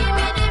bun. give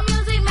me the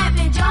music, make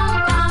me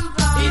jump and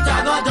from. It a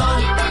go done.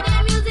 Give me the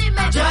music,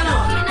 make me Jano.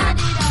 looking at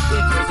it all.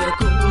 It was a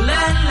cool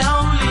and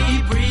lonely,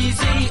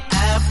 breezy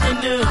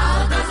afternoon. How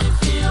does it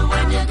feel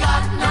when you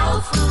got no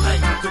food?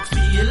 And you could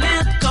feel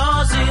it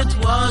 'cause it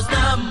was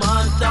the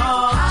month of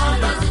How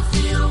June. does it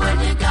feel when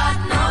you got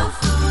no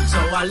food? So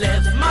I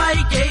left my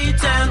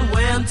gate and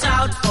went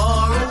out for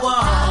a How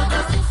walk.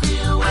 does it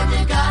feel when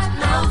you got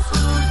no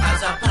food?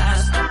 As I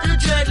passed the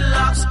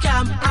dreadlocks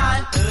camp, I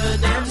heard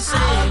them How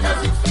say,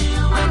 does it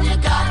feel when you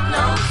got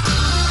no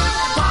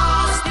food?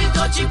 Pass the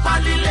dutchie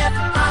on the left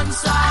hand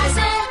side.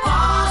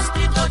 Pass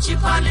the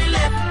dutchie on the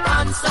left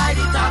hand side.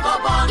 It a go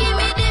bun. Give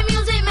me the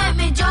music, make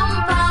me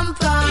jump and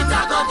from. It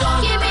a go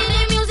done. Give me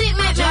the music,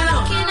 make me Jano.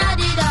 looking at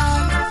it all.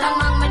 Sang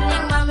bang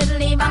biddling bang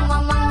biddly bang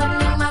bang bang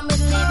biddling bang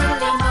biddly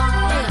biddly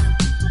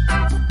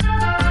bang.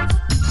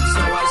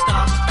 So I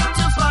stopped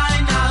to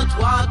find out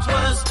what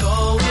was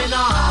going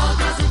How on.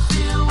 does it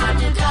feel when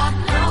you got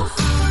no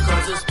food?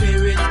 'Cause the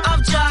spirit of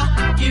Jah,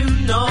 you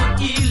know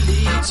he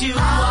leads you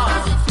How on.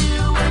 does it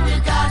feel when you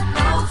got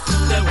no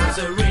food? There was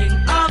a ring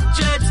of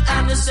jets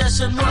and the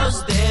session was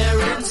there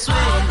in How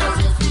swing. does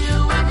it feel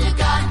when you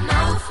got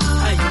no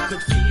food? And you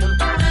could feel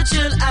the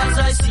chill as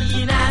I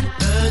seen and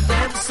heard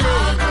them How say,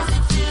 does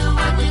it feel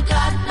when you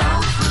got no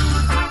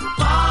food?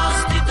 pass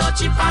the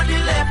dutchie on the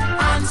left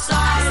hand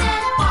side.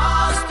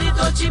 Pass the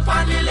dutchie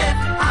on the left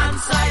hand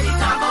side.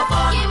 It a go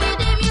bun. Give me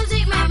the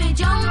music, make me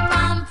jump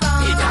and from.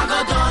 It a go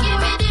done. Give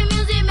me the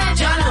music, make me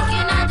Jano.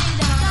 looking at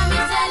it all. Me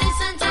say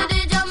listen to the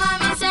drum and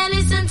me say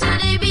listen to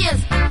the bass.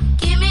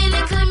 Give me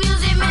little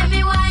music, make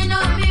me wind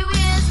up me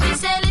waist. Me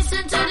say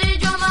listen to the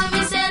drum and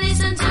me say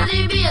listen to the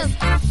bass.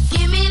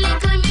 Give me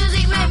little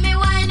music, make me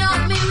wind up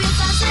me waist.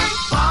 I say,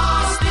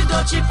 Pass the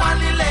dutchie on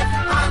the left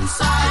hand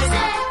side.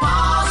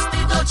 Pass the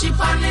dutchie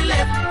on the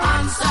left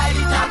hand side.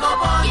 It a go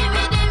bun. give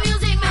me the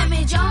music, make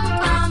me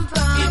jump and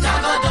from. It a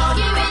go done.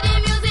 Give me the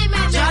music,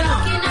 make me Jano.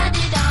 looking at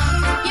it all.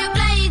 You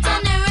play it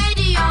on the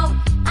radio,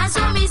 and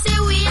so me say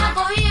we a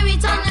go hear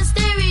it on the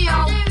stereo.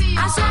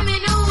 And so me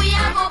know we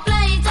a go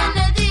play it on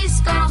the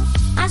disco.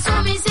 And so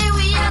me say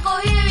we a go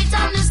hear it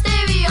on the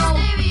stereo.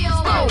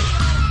 Go.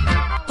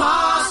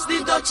 Pass the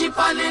dutchie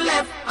on the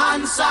left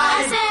hand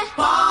side. I say,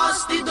 Pass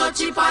the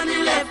dutchie on the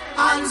left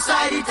hand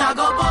side. It a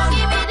go bun.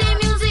 Give me the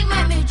music,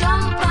 make me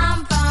jump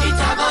and from. It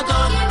a go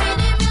done. Give me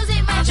the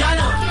music, make me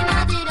Jano. looking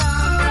at it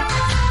all.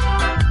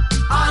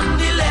 On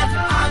the left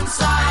hand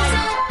side.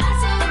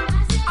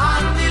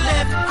 On the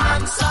left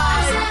hand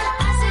side.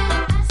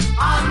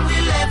 On the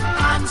left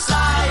hand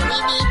side.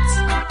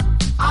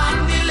 On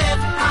the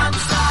left hand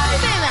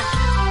side.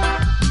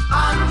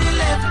 On the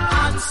left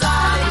hand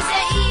side.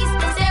 Say east,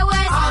 say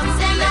west, On the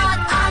say left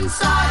north hand and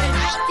side.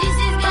 south. This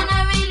is gonna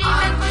really On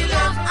make me the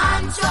jump left and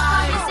hand jump.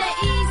 side. Say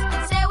east,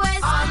 say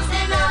west, On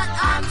say the north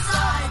left and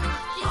south.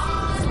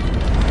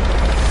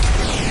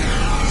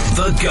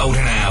 The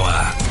Golden Hour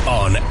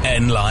on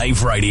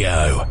NLive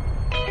Radio.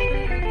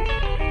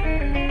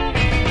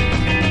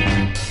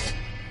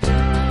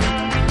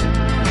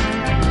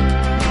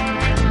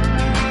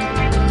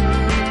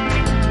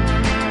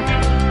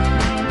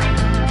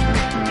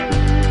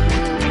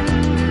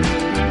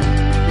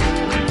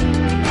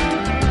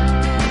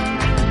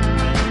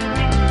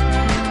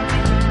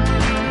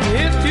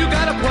 If you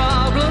got a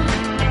problem,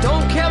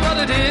 don't care what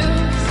it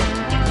is.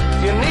 If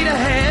you need a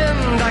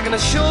hand, I can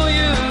assure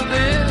you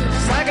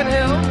this. I can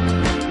help.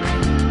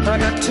 I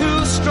got two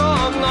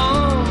strong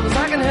arms.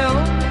 I can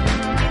help.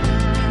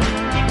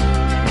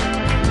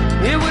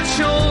 It would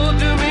sure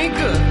do me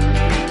good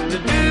to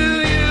do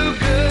you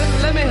good.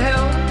 Let me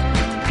help.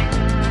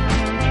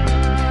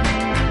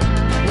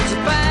 It's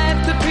a fact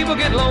that people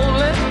get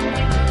lonely.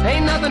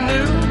 Ain't nothing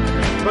new.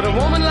 But a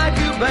woman like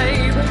you,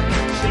 babe,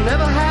 should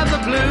never have the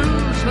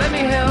blues. Let me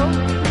help.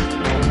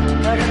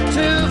 I got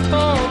two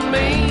for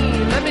me.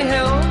 Let me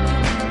help.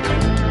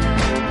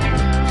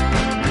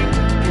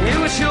 It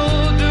would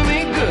sure do me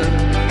good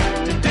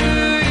to do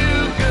you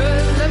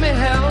good. Let me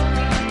help.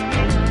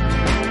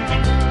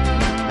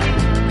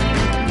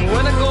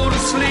 When I go to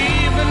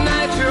sleep at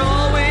night, you're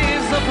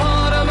always a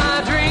part of my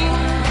dream.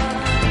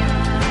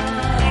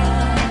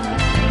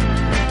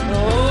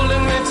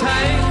 Holding me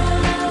tight,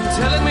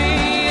 telling me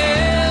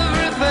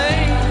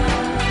everything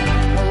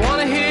I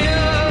wanna hear.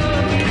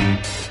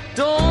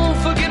 Don't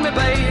forget me,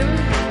 babe.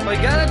 All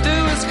you gotta do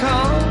is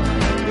call.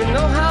 You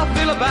know how I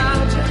feel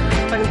about you.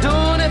 If I can do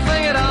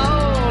anything at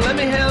all, let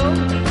me help.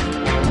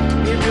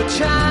 If your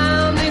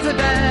child needs a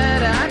dad,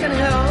 I can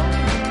help.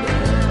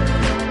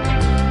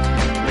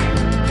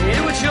 It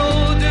would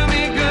sure do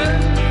me good,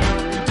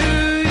 do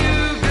you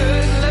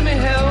good, let me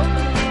help.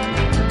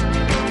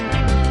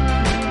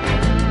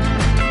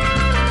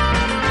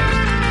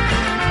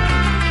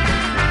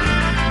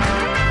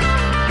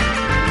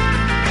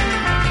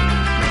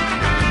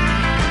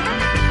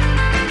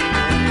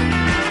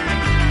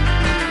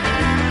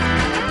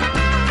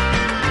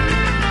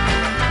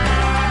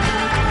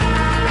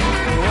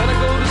 When I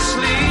go to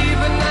sleep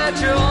at night,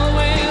 you're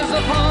always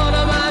a part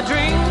of my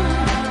dream.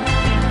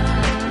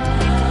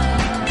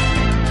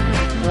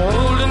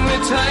 Holding me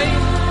tight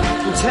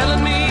and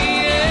telling me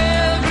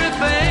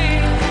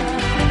everything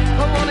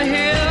I wanna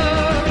hear.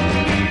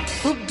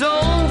 Oh,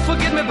 don't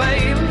forget me,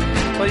 babe.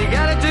 All you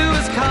gotta do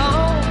is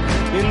call.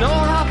 You know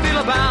how I feel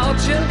about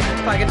you.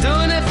 If I can do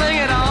anything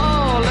at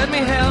all, let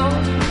me help.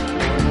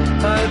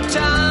 A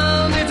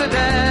child needs a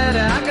dad,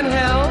 I can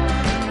help.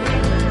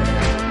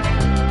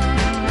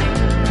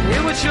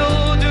 It would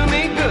sure do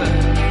me good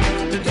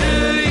to do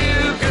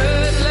you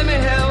good. Let me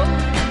help.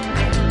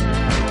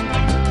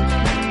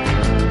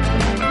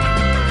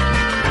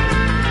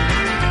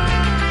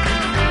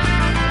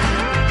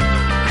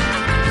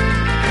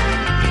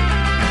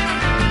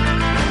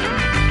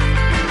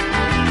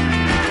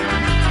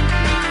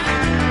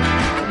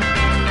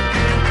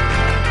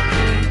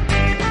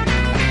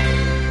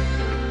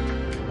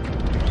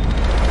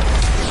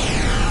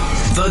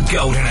 The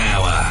Golden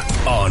Hour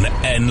on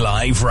N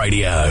Live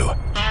Radio.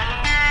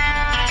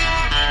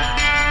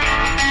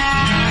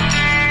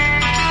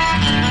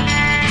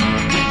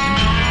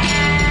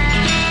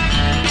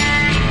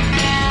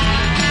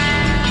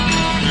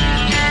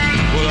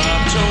 Well,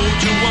 I've told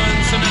you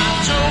once and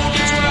I've told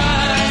you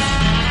twice,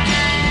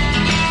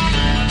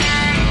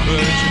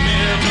 but you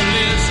never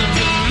listen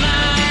to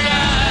my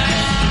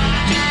advice.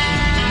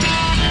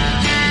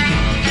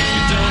 You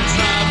don't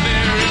try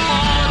very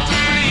hard to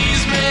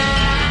please me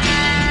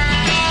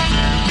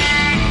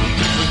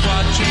with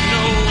what you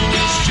know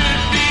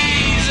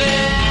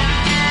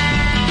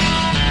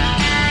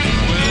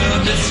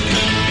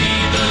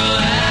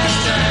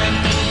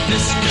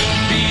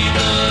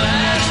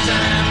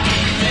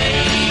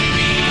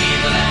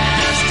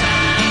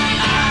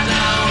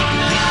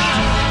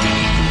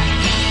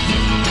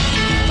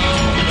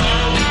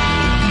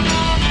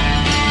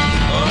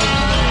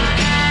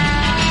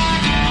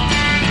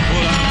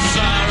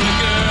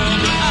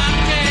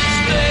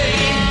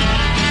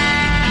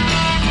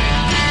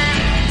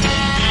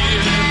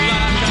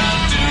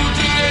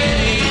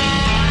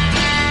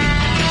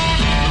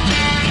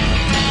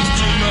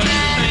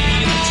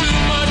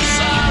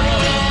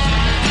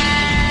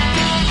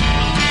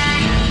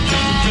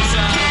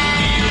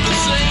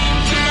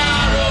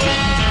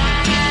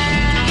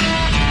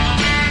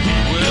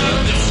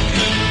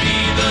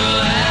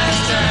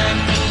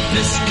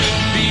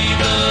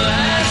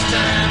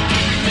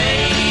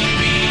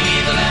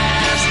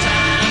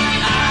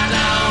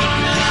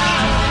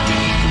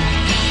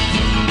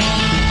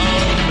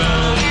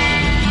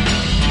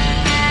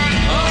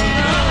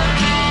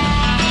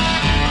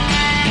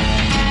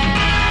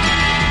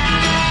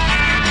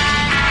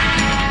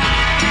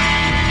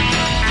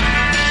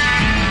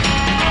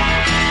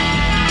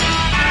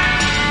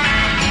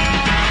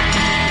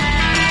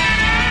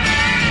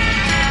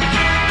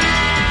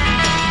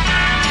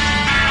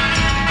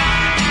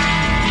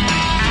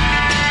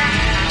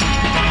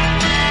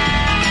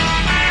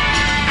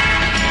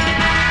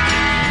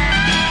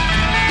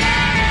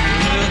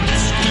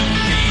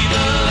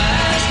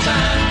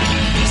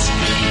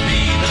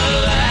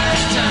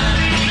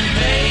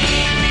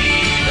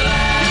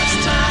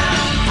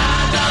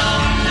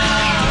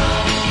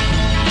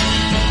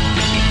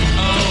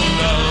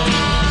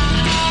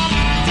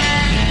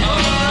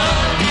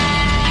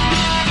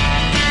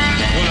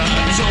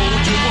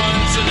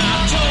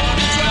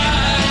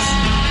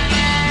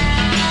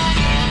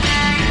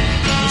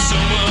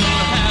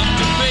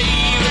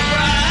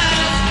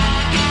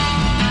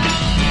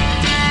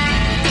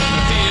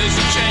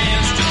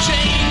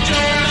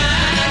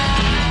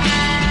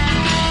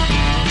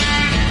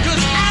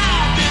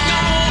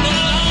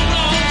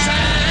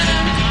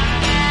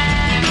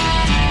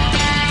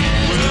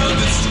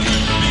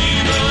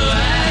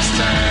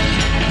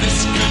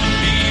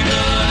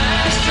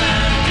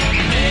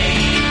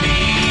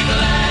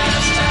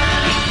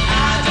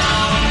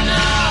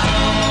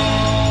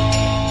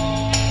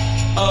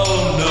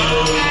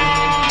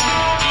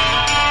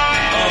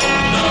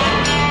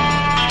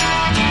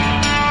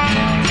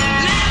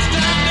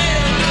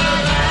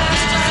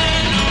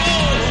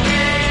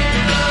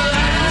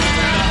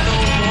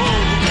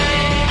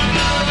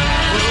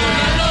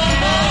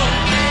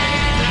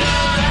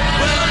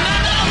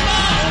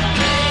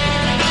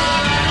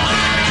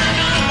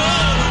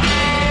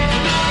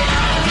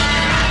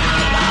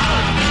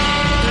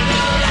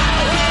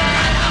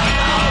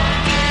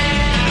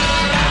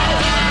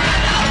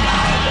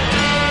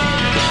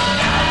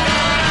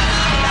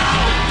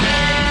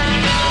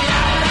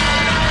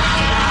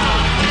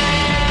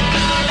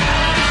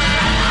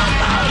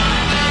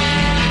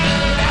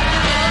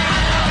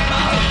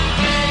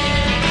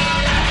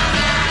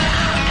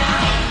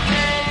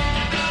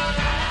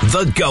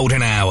The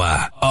Golden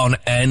Hour on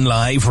N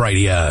Live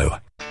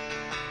Radio.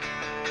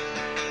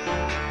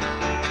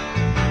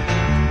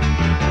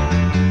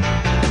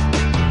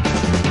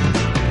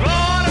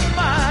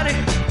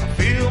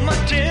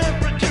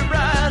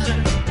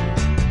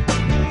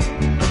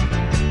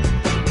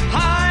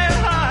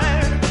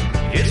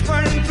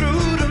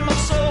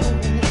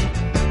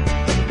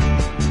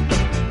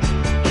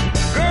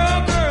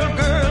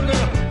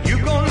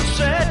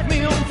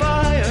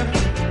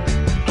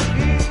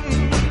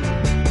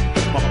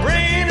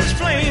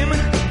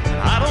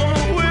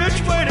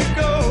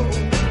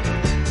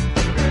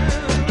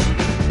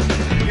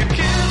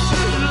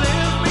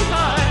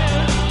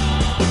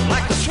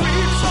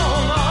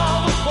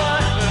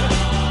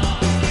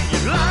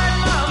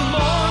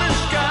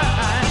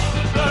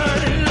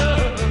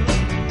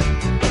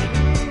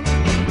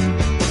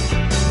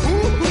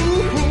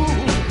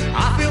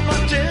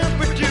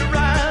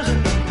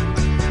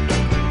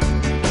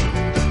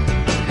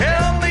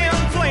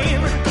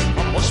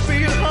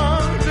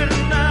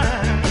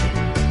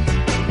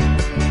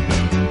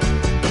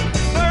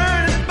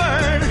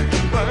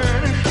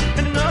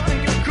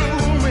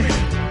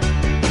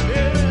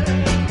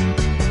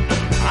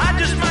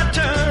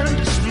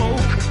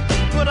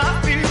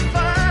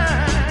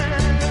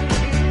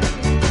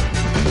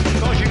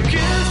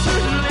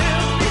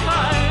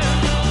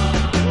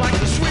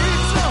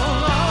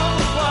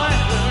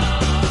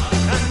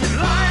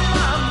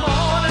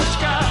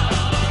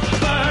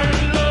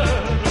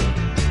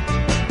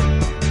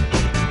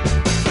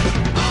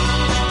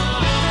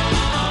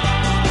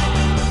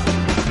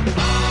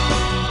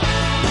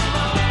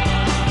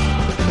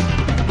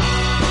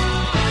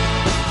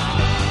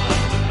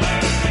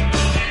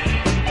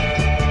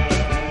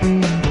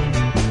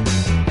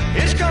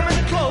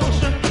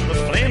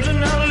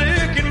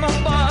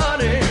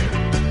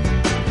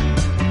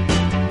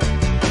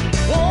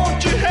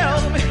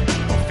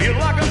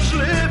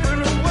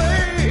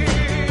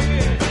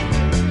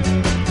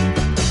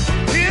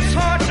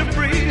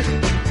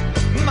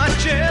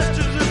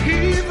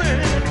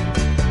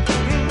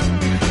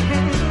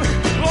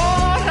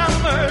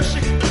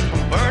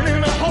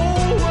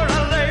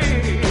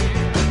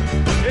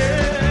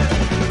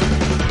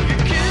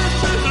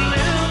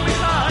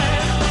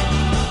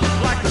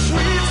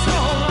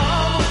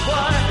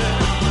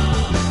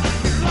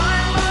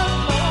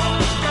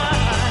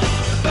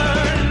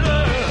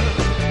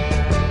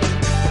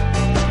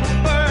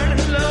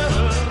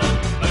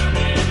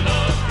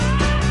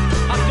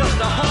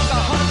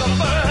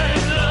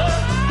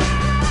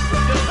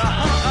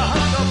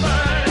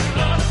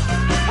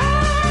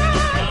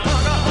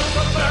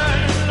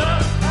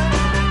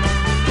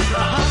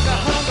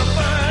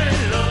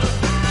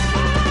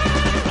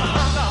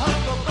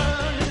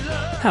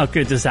 How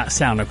good does that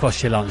sound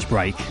across your lunch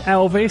break?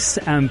 Elvis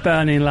and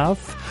Burning Love.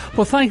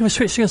 Well, thank you for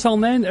switching us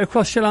on then.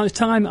 Across your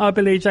lunchtime, I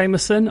believe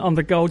Jameson on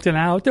the Golden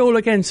Hour. Do all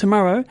again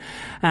tomorrow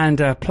and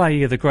play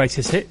you the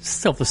greatest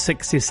hits of the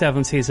 60s,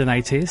 70s and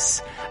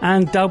 80s.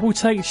 And Double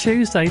Take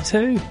Tuesday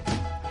too.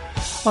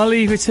 I'll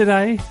leave you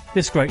today.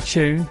 This great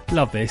tune.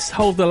 Love this.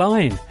 Hold the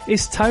Line.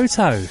 It's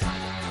Toto.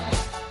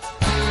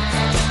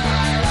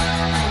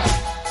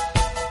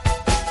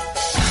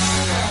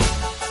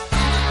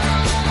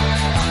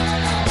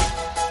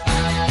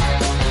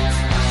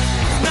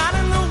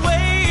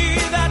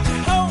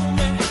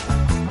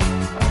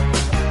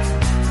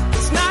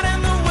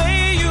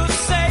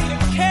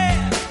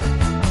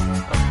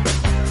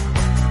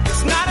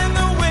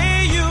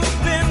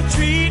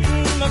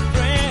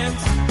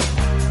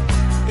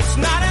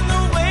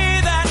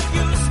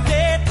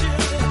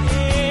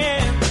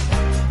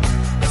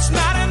 It's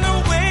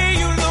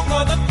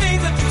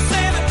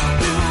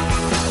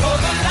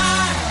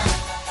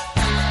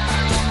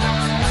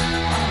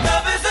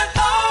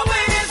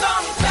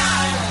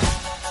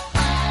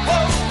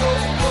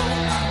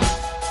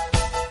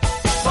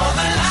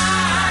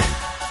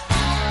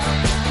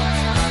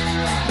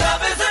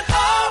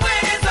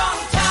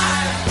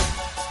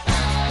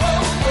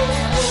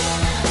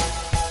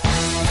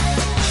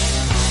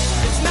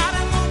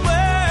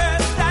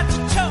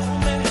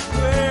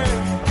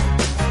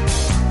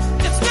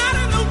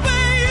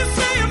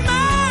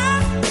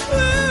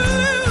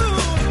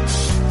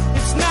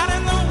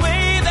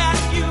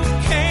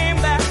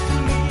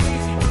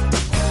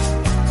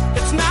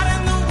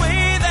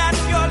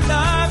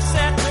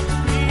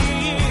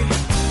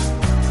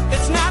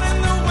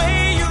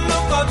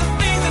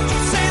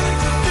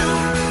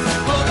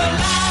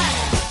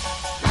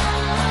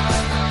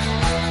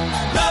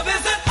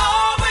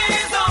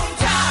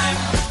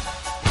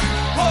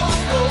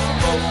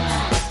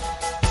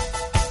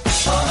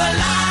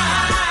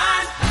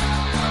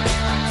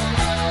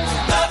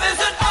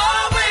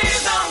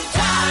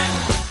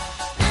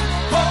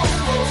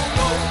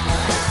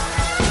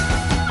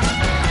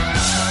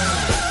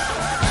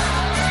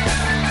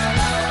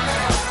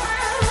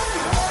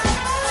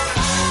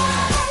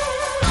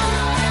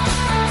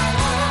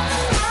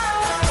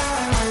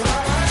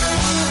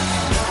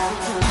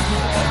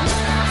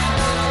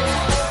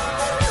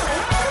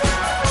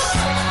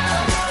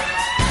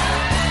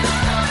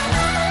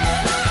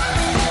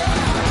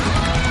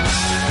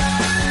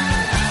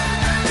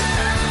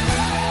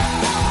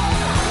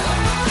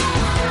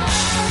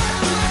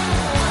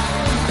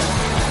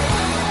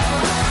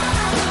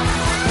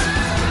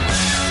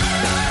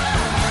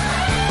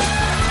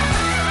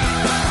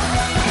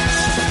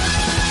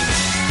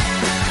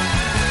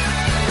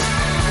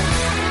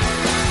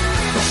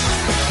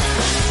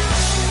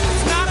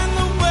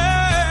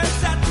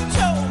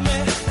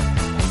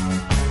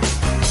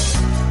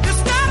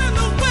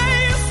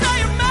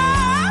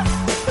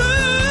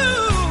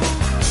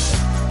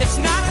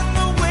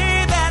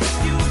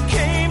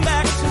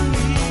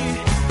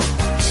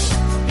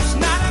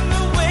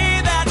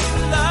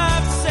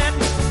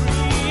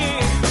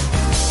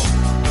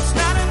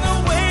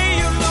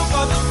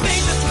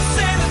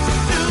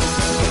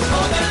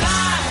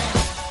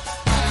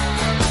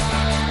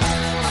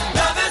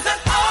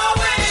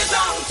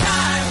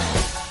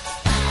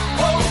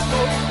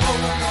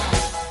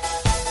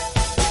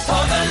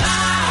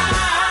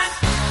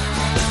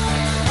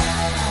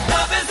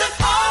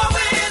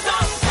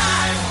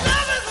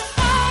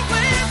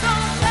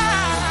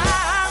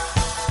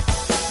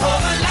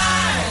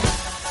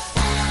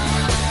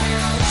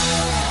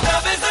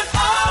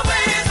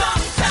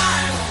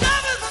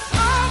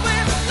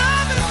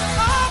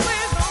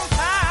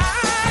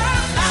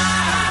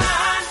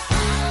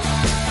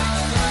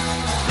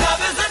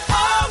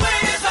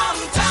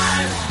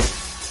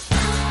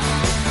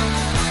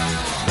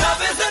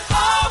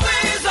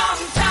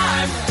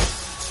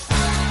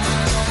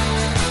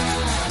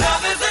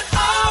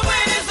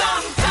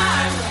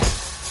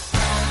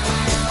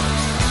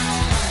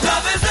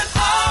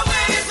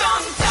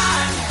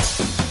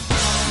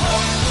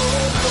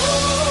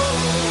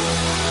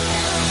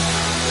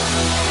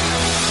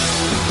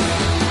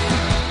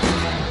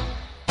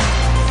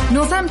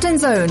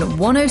Northampton's own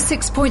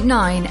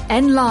 106.9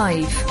 N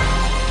Live.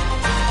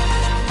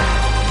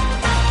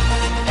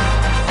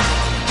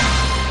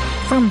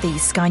 From the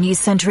Sky News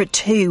Centre at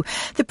 2,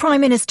 the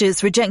Prime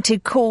Minister's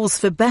rejected calls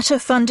for better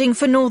funding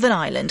for Northern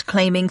Ireland,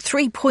 claiming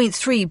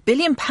 £3.3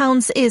 billion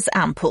is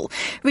ample.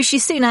 Rishi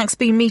Sunak's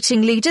been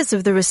meeting leaders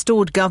of the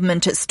restored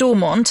government at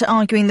Stormont,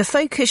 arguing the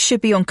focus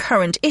should be on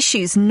current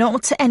issues,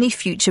 not any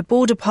future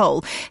border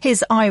poll.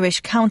 His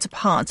Irish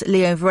counterpart,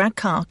 Leo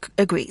Varadkar,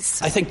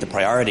 agrees. I think the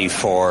priority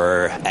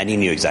for any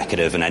new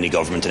executive and any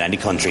government in any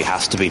country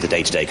has to be the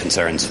day-to-day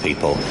concerns of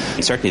people.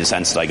 And certainly the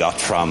sense that I got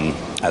from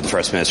the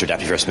First Minister,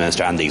 Deputy First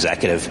Minister and the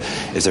executive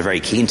is they're very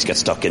keen to get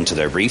stuck into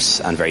their briefs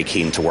and very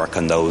keen to work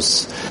on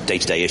those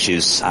day-to-day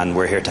issues, and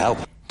we're here to help.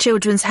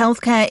 Children's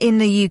healthcare in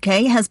the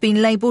UK has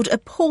been labelled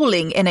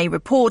appalling in a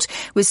report,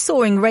 with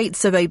soaring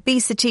rates of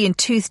obesity and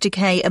tooth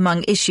decay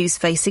among issues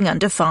facing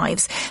under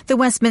fives. The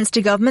Westminster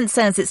government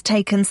says it's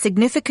taken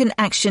significant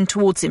action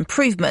towards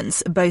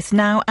improvements, both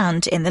now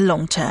and in the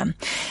long term.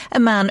 A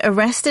man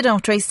arrested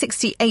after a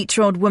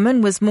 68-year-old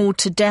woman was mauled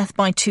to death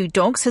by 2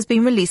 dogs has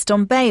been released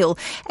on bail.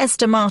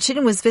 Esther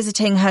Martin was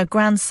visiting her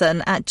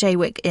grandson at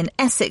Jaywick in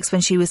Essex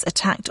when she was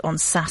attacked on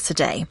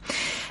Saturday.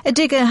 A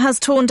digger has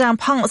torn down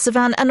parts of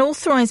an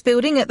unauthorised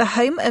building at the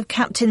home of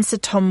Captain Sir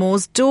Tom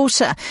Moore's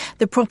daughter.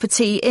 The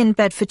property in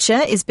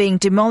Bedfordshire is being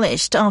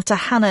demolished after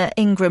Hannah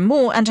Ingram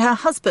Moore and her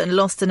husband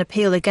lost an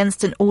appeal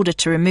against an order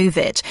to remove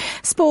it.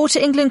 Sport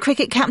England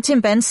cricket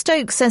captain Ben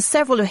Stokes says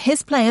several of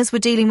his players were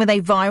dealing with a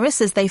virus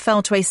as they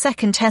fell to a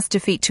second test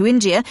defeat to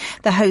India.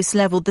 The hosts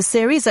levelled the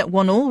series at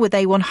 1-1 with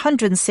a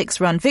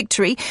 106-run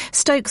victory.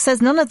 Stokes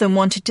says none of them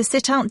wanted to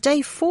sit out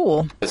day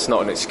 4. It's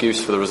not an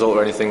excuse for the result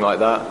or anything like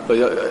that,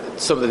 but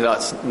something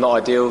that's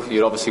not ideal.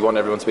 You'd obviously want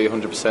everyone to be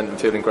 100%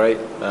 and feeling great,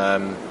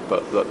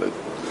 but look,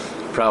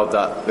 proud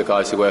that the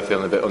guys who were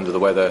feeling a bit under the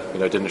weather,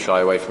 didn't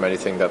shy away from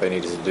anything that they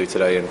needed to do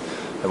today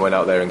and went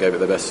out there and gave it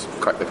the best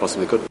crack they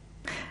possibly could.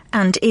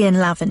 And Ian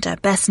Lavender,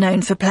 best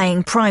known for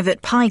playing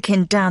Private Pike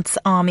in Dad's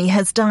Army,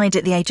 has died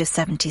at the age of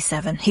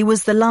 77. He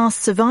was the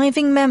last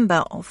surviving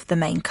member of the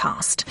main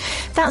cast.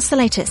 That's the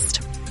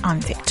latest.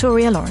 I'm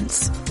Victoria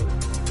Lawrence.